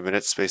 60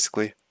 minutes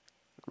basically.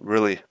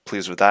 Really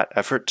pleased with that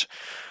effort.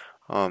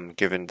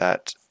 Given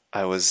that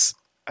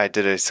I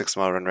did a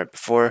 6-mile run right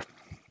before.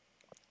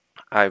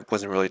 I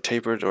wasn't really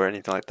tapered or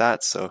anything like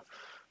that, so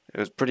it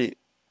was pretty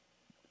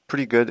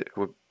good. It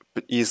would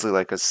easily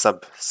like a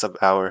sub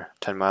hour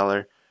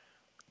 10-miler.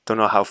 Don't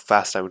know how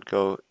fast I would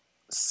go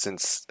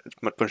since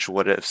a bunch of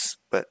what ifs,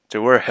 but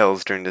there were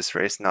hills during this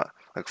race, not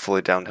like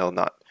fully downhill,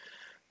 not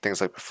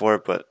things like before,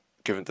 but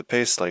given the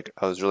pace, like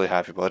I was really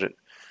happy about it.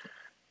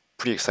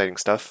 Pretty exciting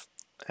stuff,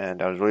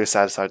 and I was really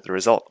satisfied with the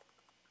result.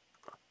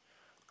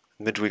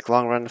 Midweek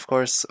long run, of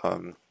course,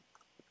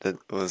 that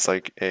was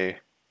like a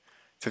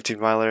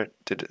 15-miler.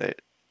 Did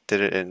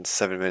it in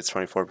 7 minutes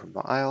 24 per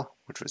mile,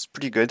 which was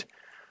pretty good,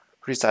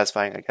 pretty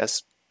satisfying, I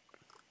guess.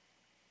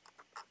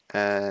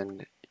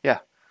 And yeah,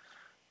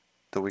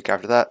 the week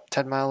after that,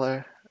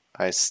 10-miler,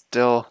 I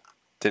still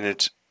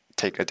didn't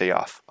take a day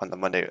off on the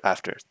Monday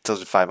after. Still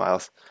did 5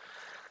 miles.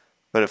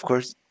 But of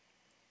course,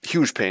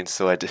 huge pain.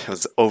 So it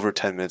was over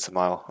 10 minutes a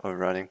mile of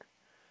running.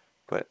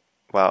 But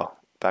wow,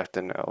 back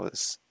then I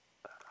was,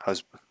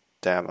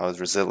 damn, I was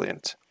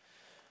resilient.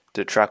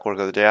 Did track work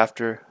the day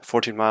after,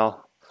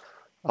 14-mile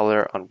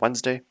on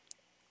Wednesday.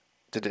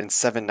 Did it in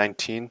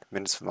 7:19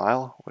 minutes per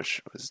mile,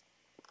 which is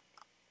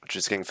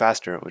getting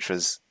faster, which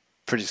was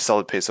pretty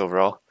solid pace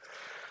overall.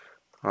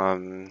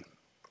 Yeah,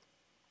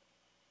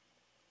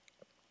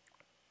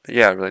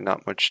 really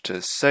not much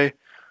to say.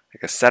 I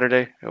guess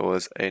Saturday it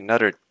was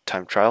another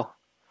time trial.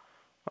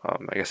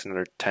 I guess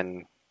another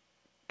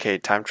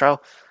 10K time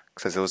trial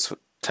because it was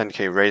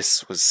 10K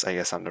race was I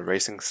guess on the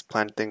racing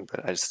plan thing,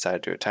 but I just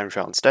decided to do a time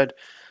trial instead.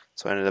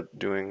 So I ended up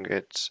doing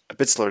it a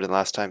bit slower than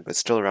last time, but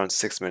still around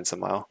 6 minutes a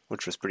mile,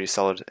 which was pretty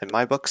solid in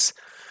my books.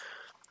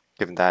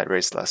 Given that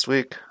race last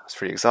week, I was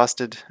pretty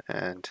exhausted,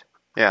 and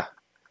yeah.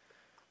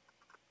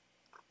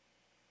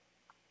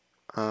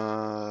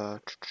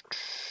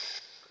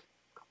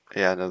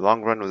 Yeah, the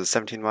long run was a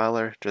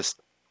 17-miler,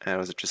 and it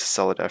was just a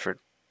solid effort.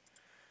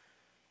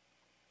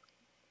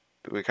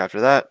 The week after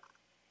that,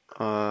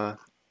 it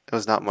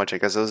was not much. I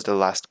guess it was the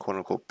last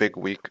quote-unquote big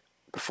week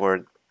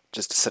before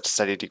just such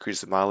steady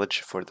decrease of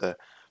mileage for the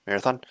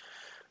marathon.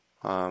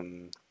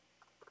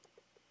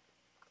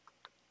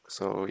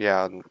 So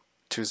yeah, on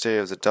Tuesday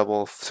it was a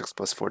double,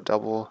 6+4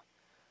 double.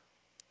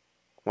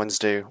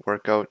 Wednesday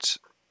workout,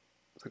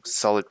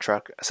 solid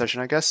track session,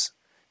 I guess.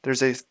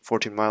 Thursday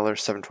 14-miler,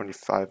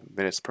 7:25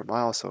 minutes per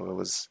mile, so it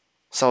was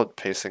solid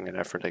pacing and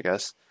effort, I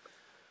guess.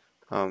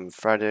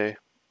 Friday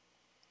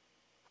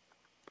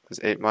was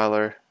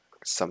 8-miler,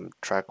 some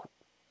track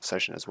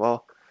session as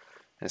well.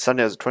 And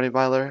Sunday was a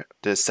 20-miler,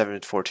 did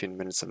 7:14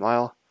 minutes a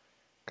mile,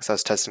 because I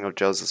was testing out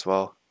gels as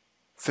well.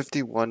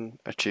 51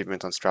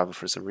 achievement on Strava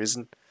for some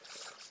reason.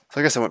 So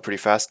I guess I went pretty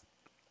fast.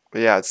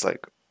 But yeah, it's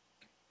like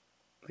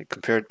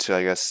compared to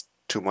I guess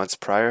 2 months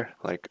prior,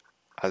 like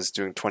I was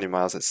doing 20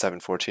 miles at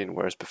 7:14,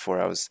 whereas before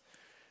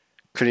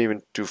couldn't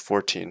even do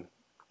 14,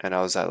 and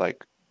I was at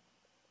like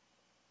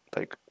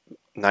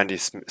 90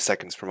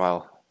 seconds per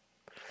mile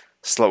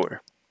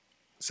slower.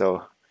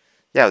 So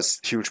yeah, it was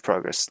huge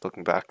progress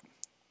looking back.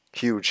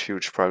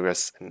 Huge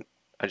progress, and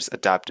I just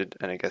adapted,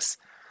 and I guess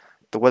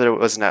the weather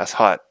wasn't as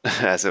hot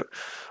as it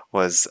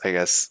was, I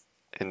guess,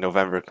 in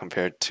November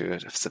compared to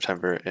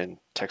September in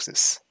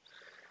Texas.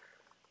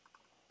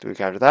 The week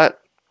after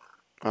that,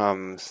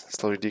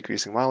 slowly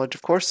decreasing mileage,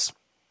 of course.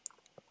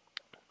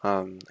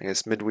 I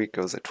guess midweek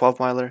it was a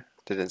 12-miler,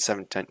 did it in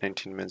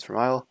 7:19 minutes per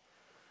mile.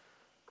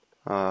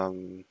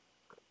 And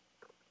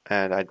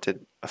I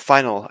did a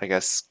final, I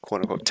guess,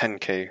 quote-unquote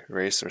 10K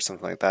race or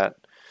something like that.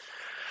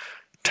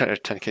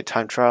 10K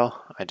time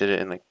trial. I did it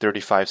in like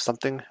 35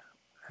 something,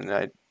 and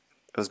it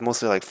was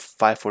mostly like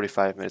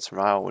 5:45 minutes per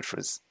mile, which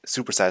was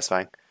super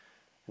satisfying.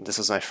 And this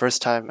was my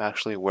first time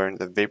actually wearing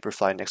the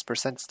Vaporfly Next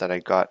Percents that I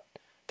got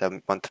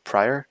the month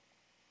prior,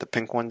 the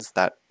pink ones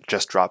that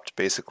just dropped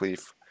basically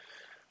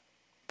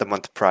the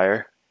month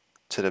prior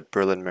to the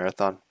Berlin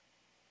Marathon.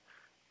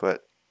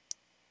 But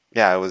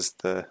yeah, it was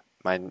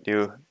my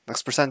new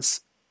Next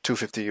Percents,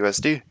 250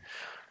 USD.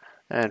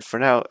 And for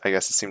now, I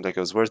guess it seemed like it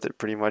was worth it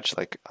pretty much.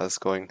 Like I was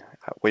going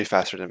way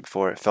faster than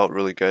before. It felt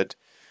really good.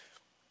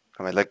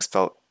 My legs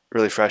felt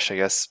really fresh, I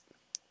guess.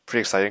 Pretty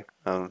exciting.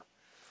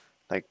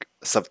 Like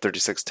sub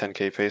 36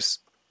 10K pace.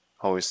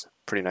 Always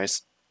pretty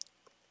nice.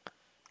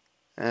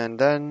 And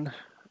then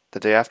the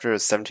day after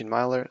was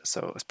 17-miler.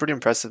 So it was pretty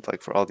impressive.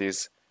 Like for all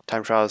these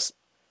time trials,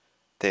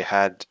 they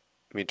had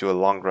me do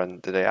a long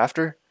run the day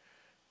after.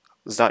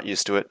 I was not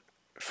used to it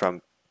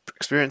from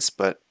experience,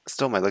 but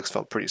still my legs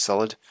felt pretty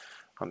solid.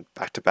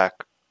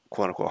 Back-to-back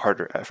quote-unquote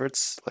harder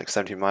efforts, like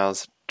 17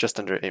 miles, just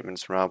under 8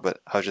 minutes per mile, but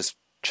I was just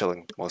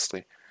chilling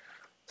mostly.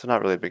 So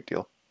not really a big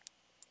deal.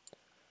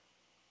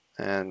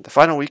 And the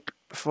final week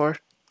before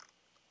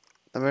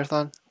the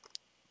marathon,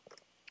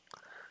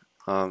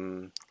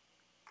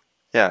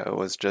 yeah, it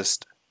was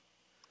just,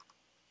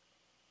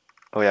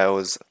 it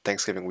was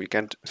Thanksgiving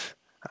weekend,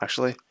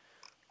 actually.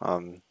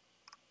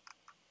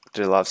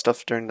 Did a lot of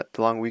stuff during the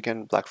long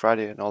weekend, Black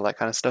Friday and all that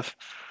kind of stuff.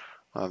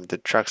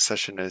 Did track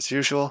session as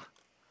usual.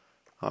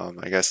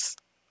 I guess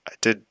I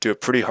did do a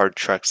pretty hard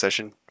track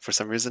session for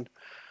some reason.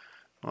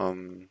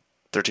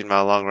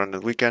 13-mile long run on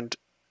the weekend,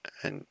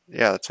 and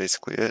yeah, that's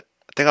basically it.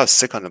 I think I was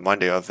sick on the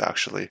Monday of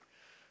actually,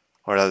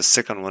 or I was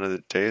sick on one of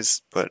the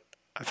days, but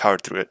I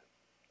powered through it.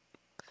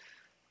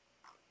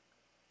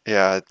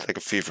 Yeah, I had like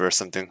a fever or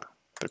something,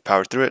 but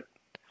powered through it.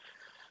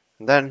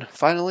 And then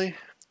finally,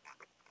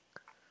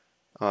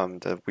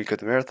 the week of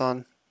the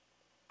marathon,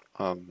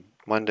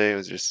 Monday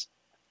was just,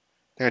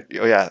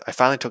 I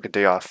finally took a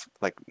day off,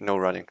 like no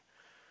running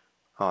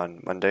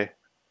on Monday,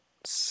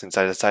 since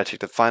I decided to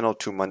take the final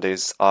 2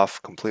 Mondays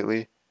off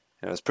completely.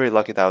 And I was pretty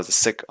lucky that I was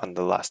sick on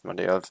the last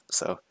Monday of,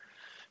 so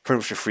pretty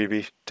much a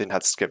freebie. Didn't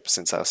have to skip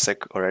since I was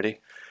sick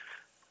already.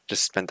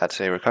 Just spent that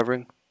day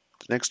recovering.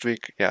 The next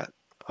week,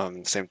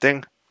 same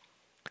thing.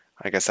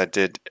 I guess I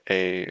did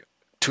a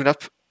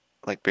tune-up,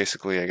 like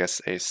basically I guess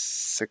a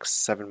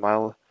 6-7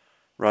 mile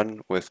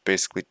run with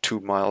basically 2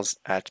 miles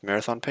at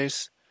marathon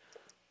pace.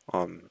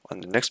 On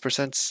the next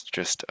percents,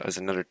 just as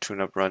another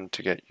tune-up run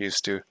to get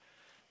used to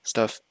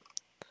stuff.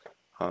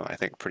 I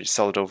think pretty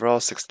solid overall,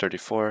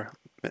 634,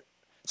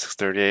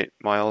 638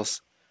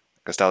 miles.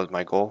 I guess that was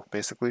my goal,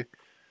 basically.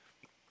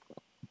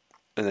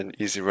 And then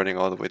easy running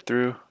all the way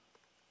through.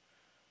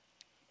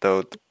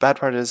 Though the bad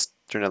part is,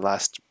 during the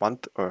last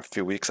month, or a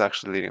few weeks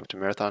actually leading up to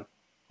marathon,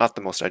 not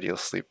the most ideal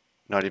sleep,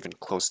 not even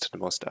close to the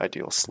most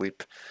ideal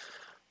sleep.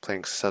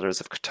 Playing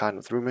Settlers of Catan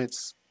with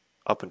roommates,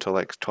 up until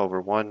like 12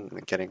 or 1,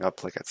 and getting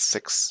up like at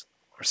 6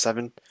 or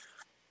 7.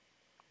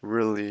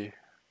 Really,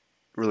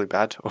 really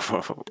bad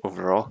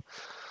overall.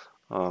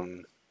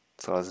 So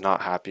I was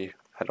not happy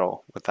at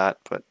all with that,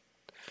 but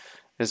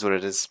it is what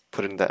it is.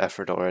 Put in the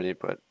effort already,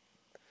 but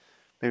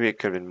maybe it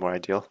could have been more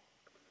ideal.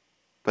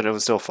 But it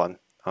was still fun.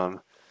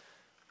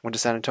 Went to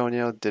San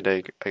Antonio, did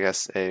I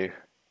guess a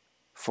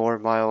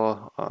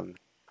 4-mile,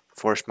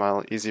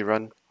 4-ish-mile easy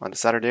run on the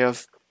Saturday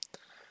of.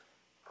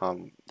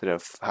 Did a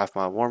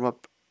half-mile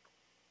warm-up,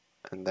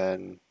 and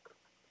then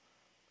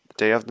the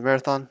day of the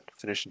marathon,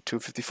 finished in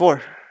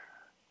 2:54.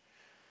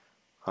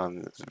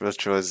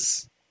 Which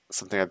was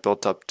something I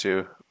built up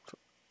to.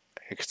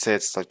 I could say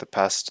it's like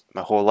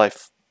my whole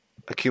life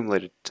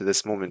accumulated to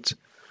this moment.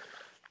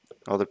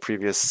 All the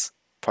previous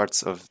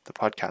parts of the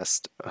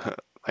podcast,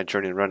 my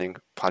journey in running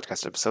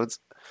podcast episodes,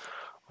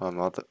 all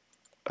the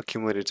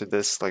accumulated to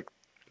this, like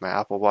my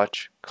Apple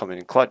Watch coming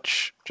in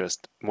clutch,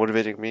 just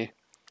motivating me.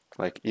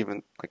 Like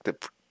even like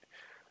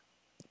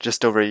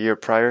just over a year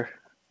prior,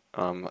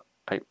 when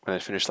I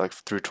finished like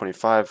through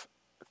 25,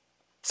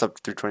 sub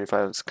through 25,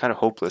 it was kind of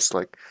hopeless.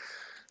 Like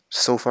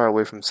so far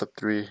away from sub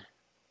 3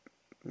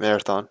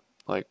 marathon.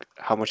 Like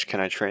how much can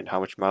I train? How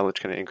much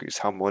mileage can I increase?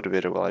 How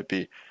motivated will I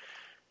be?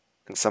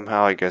 And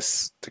somehow I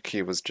guess the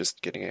key was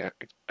just getting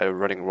a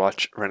running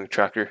watch, running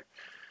tracker,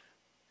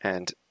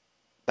 and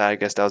I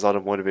guess that was all the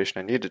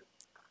motivation I needed.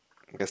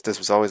 I guess this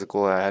was always a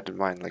goal I had in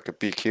mind, like a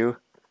BQ,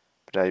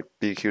 but I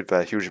BQ'd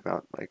by a huge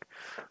amount. Like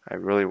I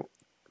really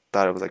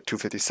thought it was like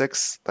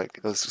 256. Like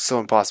it was so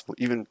impossible.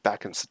 Even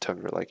back in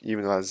September, like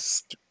even though I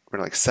was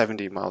running like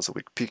 70 miles a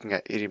week, peaking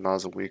at 80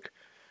 miles a week,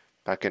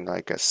 back in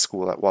like a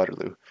school at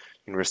Waterloo,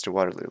 University of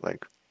Waterloo.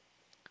 Like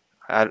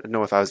I don't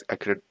know if I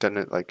could have done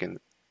it like in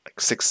like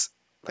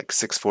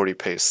 640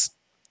 pace,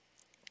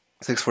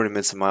 640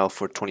 minutes a mile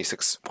for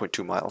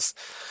 26.2 miles.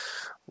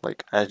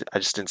 Like I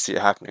just didn't see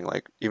it happening.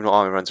 Like even though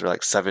all my runs were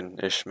like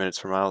 7-ish minutes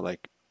per mile,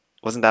 like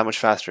it wasn't that much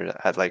faster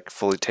at like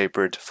fully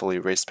tapered, fully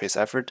race pace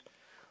effort.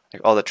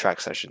 Like all the track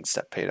sessions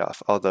that paid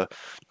off, all the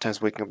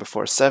times waking up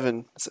before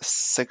 7,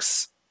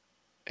 6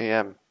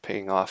 a.m.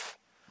 paying off.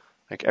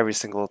 Like every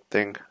single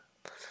thing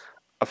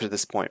up to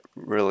this point,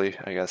 really,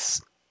 I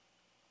guess,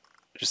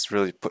 just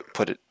really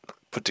put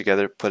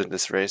together, put in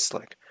this race.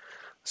 Like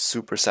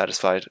super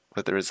satisfied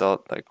with the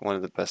result. Like one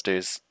of the best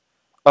days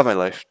of my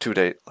life to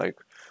date. Like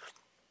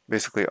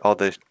basically all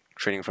the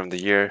training from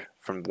the year,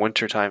 from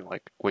winter time,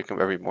 like waking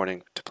up every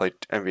morning to play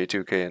NBA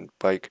 2K and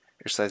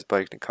exercise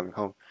bike, and coming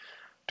home,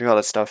 doing all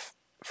that stuff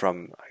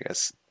from, I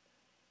guess,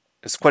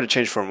 it's quite a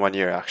change from 1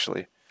 year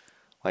actually.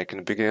 Like in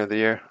the beginning of the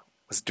year, I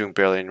was doing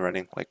barely any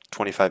running, like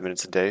 25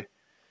 minutes a day,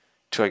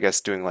 to I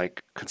guess doing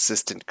like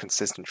consistent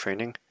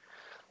training.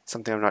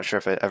 Something I'm not sure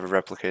if I ever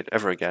replicate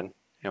ever again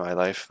in my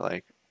life.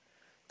 Like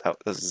that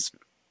was,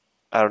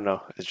 I don't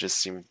know, it just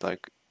seemed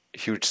like a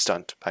huge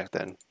stunt back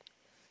then,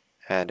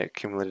 and it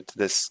accumulated to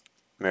this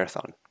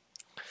marathon.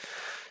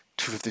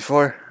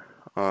 2:54.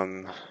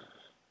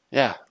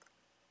 Yeah,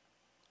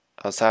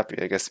 I was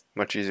happy. I guess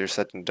much easier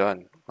said than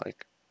done.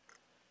 Like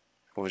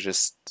it was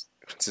just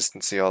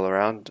consistency all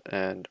around,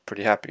 and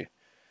pretty happy.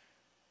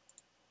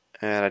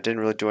 And I didn't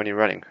really do any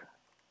running.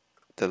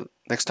 The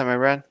next time I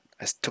ran,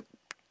 I took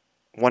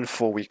 1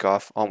 full week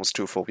off, almost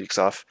 2 full weeks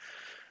off.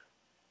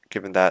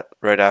 Given that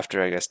right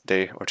after, I guess,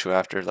 day or two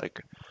after,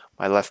 like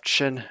my left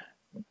shin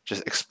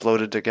just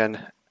exploded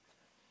again.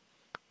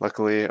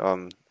 Luckily,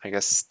 I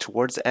guess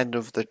towards the end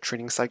of the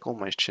training cycle,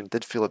 my shin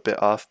did feel a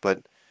bit off,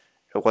 but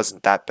it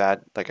wasn't that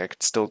bad. Like I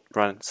could still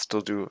run,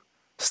 still do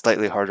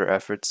slightly harder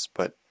efforts,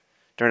 but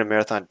during a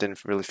marathon,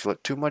 didn't really feel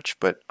it too much.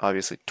 But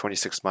obviously,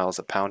 26 miles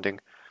of pounding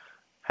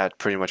at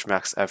pretty much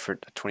max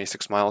effort at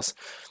 26 miles.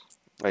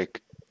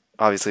 Like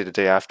obviously, the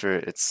day after,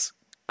 it's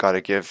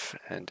gotta give,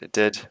 and it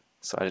did.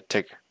 So I had to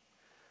take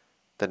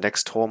the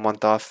next whole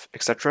month off,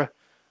 etc.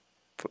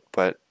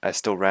 But I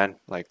still ran.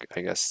 Like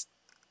I guess,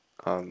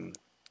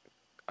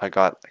 I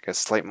got like a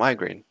slight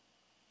migraine.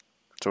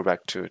 Throw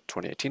back to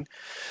 2018.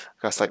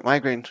 I got a slight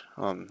migraine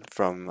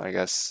from I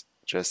guess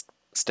just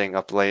staying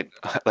up late,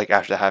 like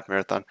after the half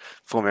marathon,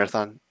 full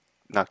marathon,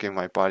 not giving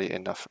my body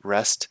enough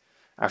rest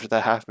after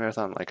that half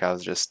marathon. Like I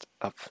was just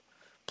up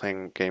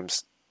playing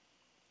games,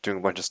 doing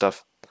a bunch of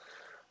stuff,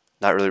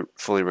 not really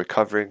fully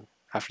recovering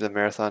after the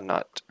marathon,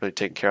 not really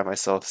taking care of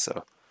myself.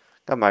 So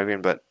got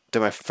migraine, but did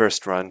my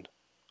first run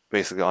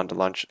basically on the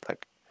lunch.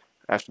 Like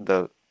after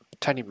the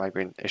tiny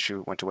migraine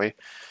issue went away,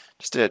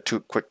 just did a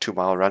quick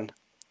 2-mile run.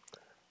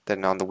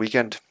 Then on the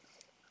weekend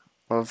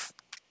of,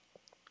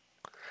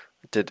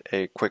 did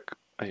a quick,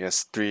 I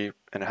guess,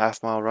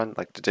 3.5-mile run,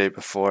 like the day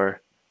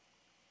before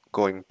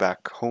going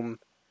back home,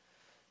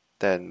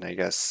 then I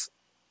guess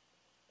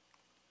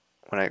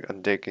on the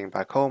day getting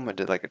back home, I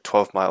did like a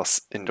 12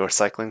 miles indoor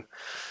cycling.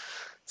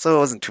 So it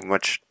wasn't too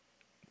much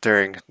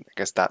during, I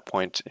guess, that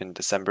point in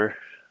December.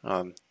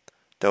 Um,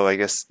 though I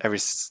guess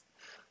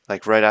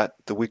like right at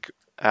the week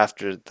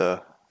after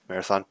the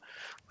marathon,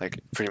 like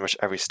pretty much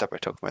every step I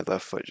took, my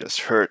left foot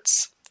just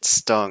hurts, it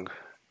stung.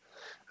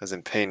 I was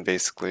in pain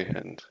basically,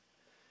 and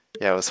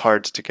yeah, it was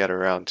hard to get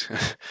around.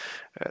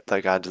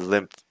 Like I had to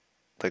limp,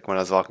 like when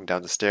I was walking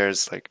down the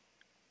stairs, like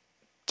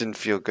didn't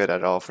feel good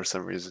at all for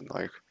some reason.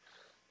 Like,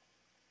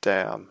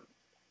 damn,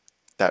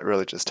 that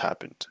really just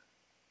happened.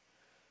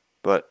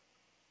 But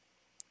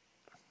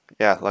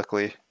yeah,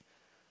 luckily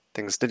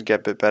things did get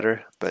a bit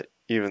better. But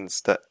even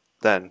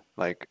then,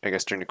 like I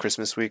guess during the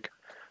Christmas week,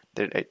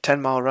 did a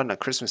 10-mile run on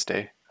Christmas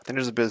Day. I think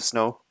there's a bit of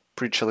snow,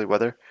 pretty chilly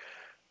weather,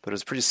 but it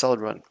was a pretty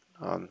solid run.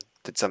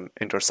 Did some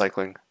indoor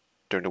cycling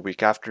during the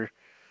week after,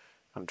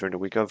 during the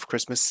week of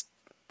Christmas,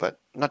 but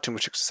not too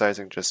much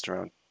exercising, just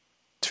around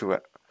 3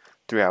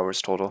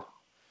 hours total.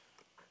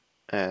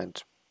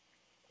 And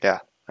yeah,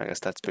 I guess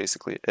that's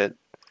basically it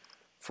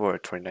for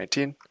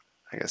 2019.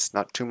 I guess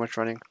not too much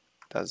running.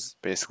 That was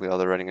basically all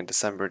the running in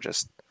December,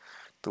 just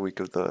the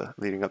week of the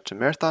leading up to the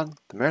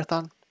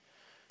marathon,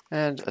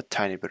 and a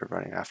tiny bit of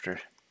running after.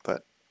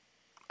 But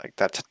like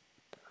that,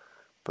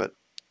 but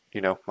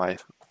my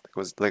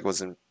leg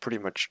was in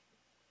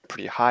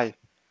pretty high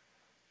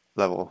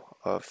level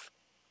of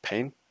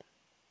pain,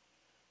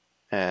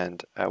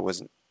 and I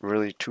wasn't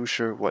really too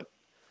sure what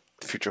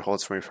the future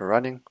holds for me for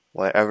running.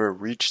 Will I ever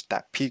reach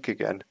that peak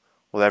again?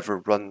 Will I ever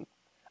run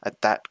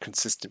at that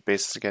consistent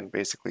basis again,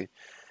 basically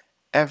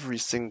every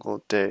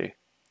single day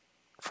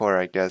for,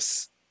 I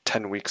guess,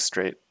 10 weeks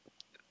straight,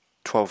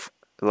 12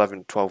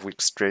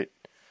 weeks straight,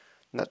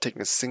 not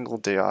taking a single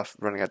day off,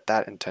 running at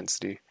that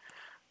intensity,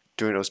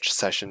 doing those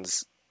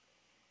sessions?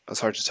 It's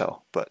hard to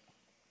tell, but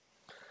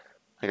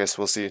I guess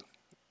we'll see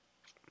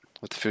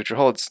what the future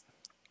holds.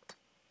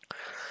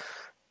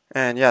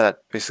 And yeah, that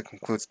basically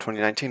concludes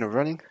 2019 of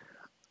running.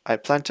 I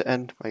plan to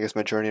end, I guess,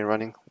 my journey in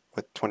running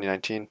with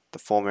 2019, the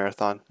full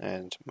marathon,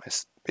 and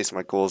based on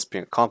my goals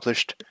being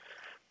accomplished.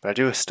 But I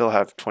do still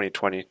have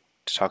 2020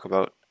 to talk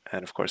about,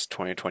 and of course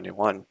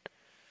 2021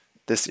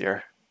 this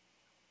year.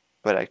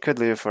 But I could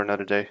leave it for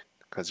another day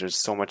because there's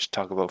so much to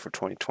talk about for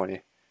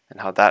 2020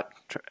 and how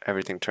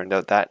everything turned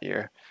out that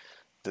year.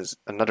 There's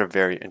another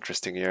very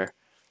interesting year,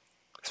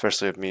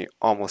 especially of me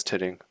almost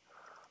hitting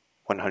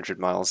 100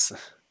 miles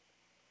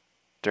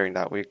during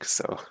that week,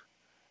 so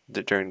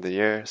during the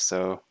year.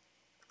 So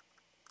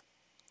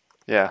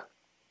yeah,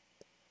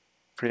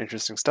 pretty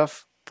interesting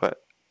stuff.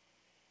 But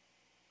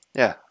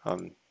yeah,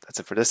 that's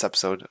it for this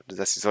episode of the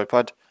Zesty Zoe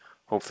Pod.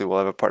 Hopefully we'll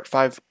have a part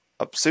 5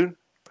 up soon.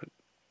 But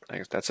I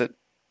guess that's it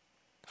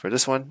for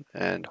this one,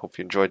 and hope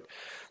you enjoyed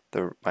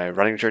my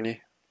running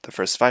journey, the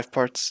first 5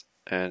 parts.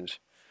 And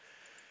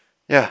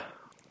yeah,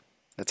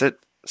 that's it.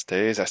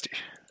 Stay zesty.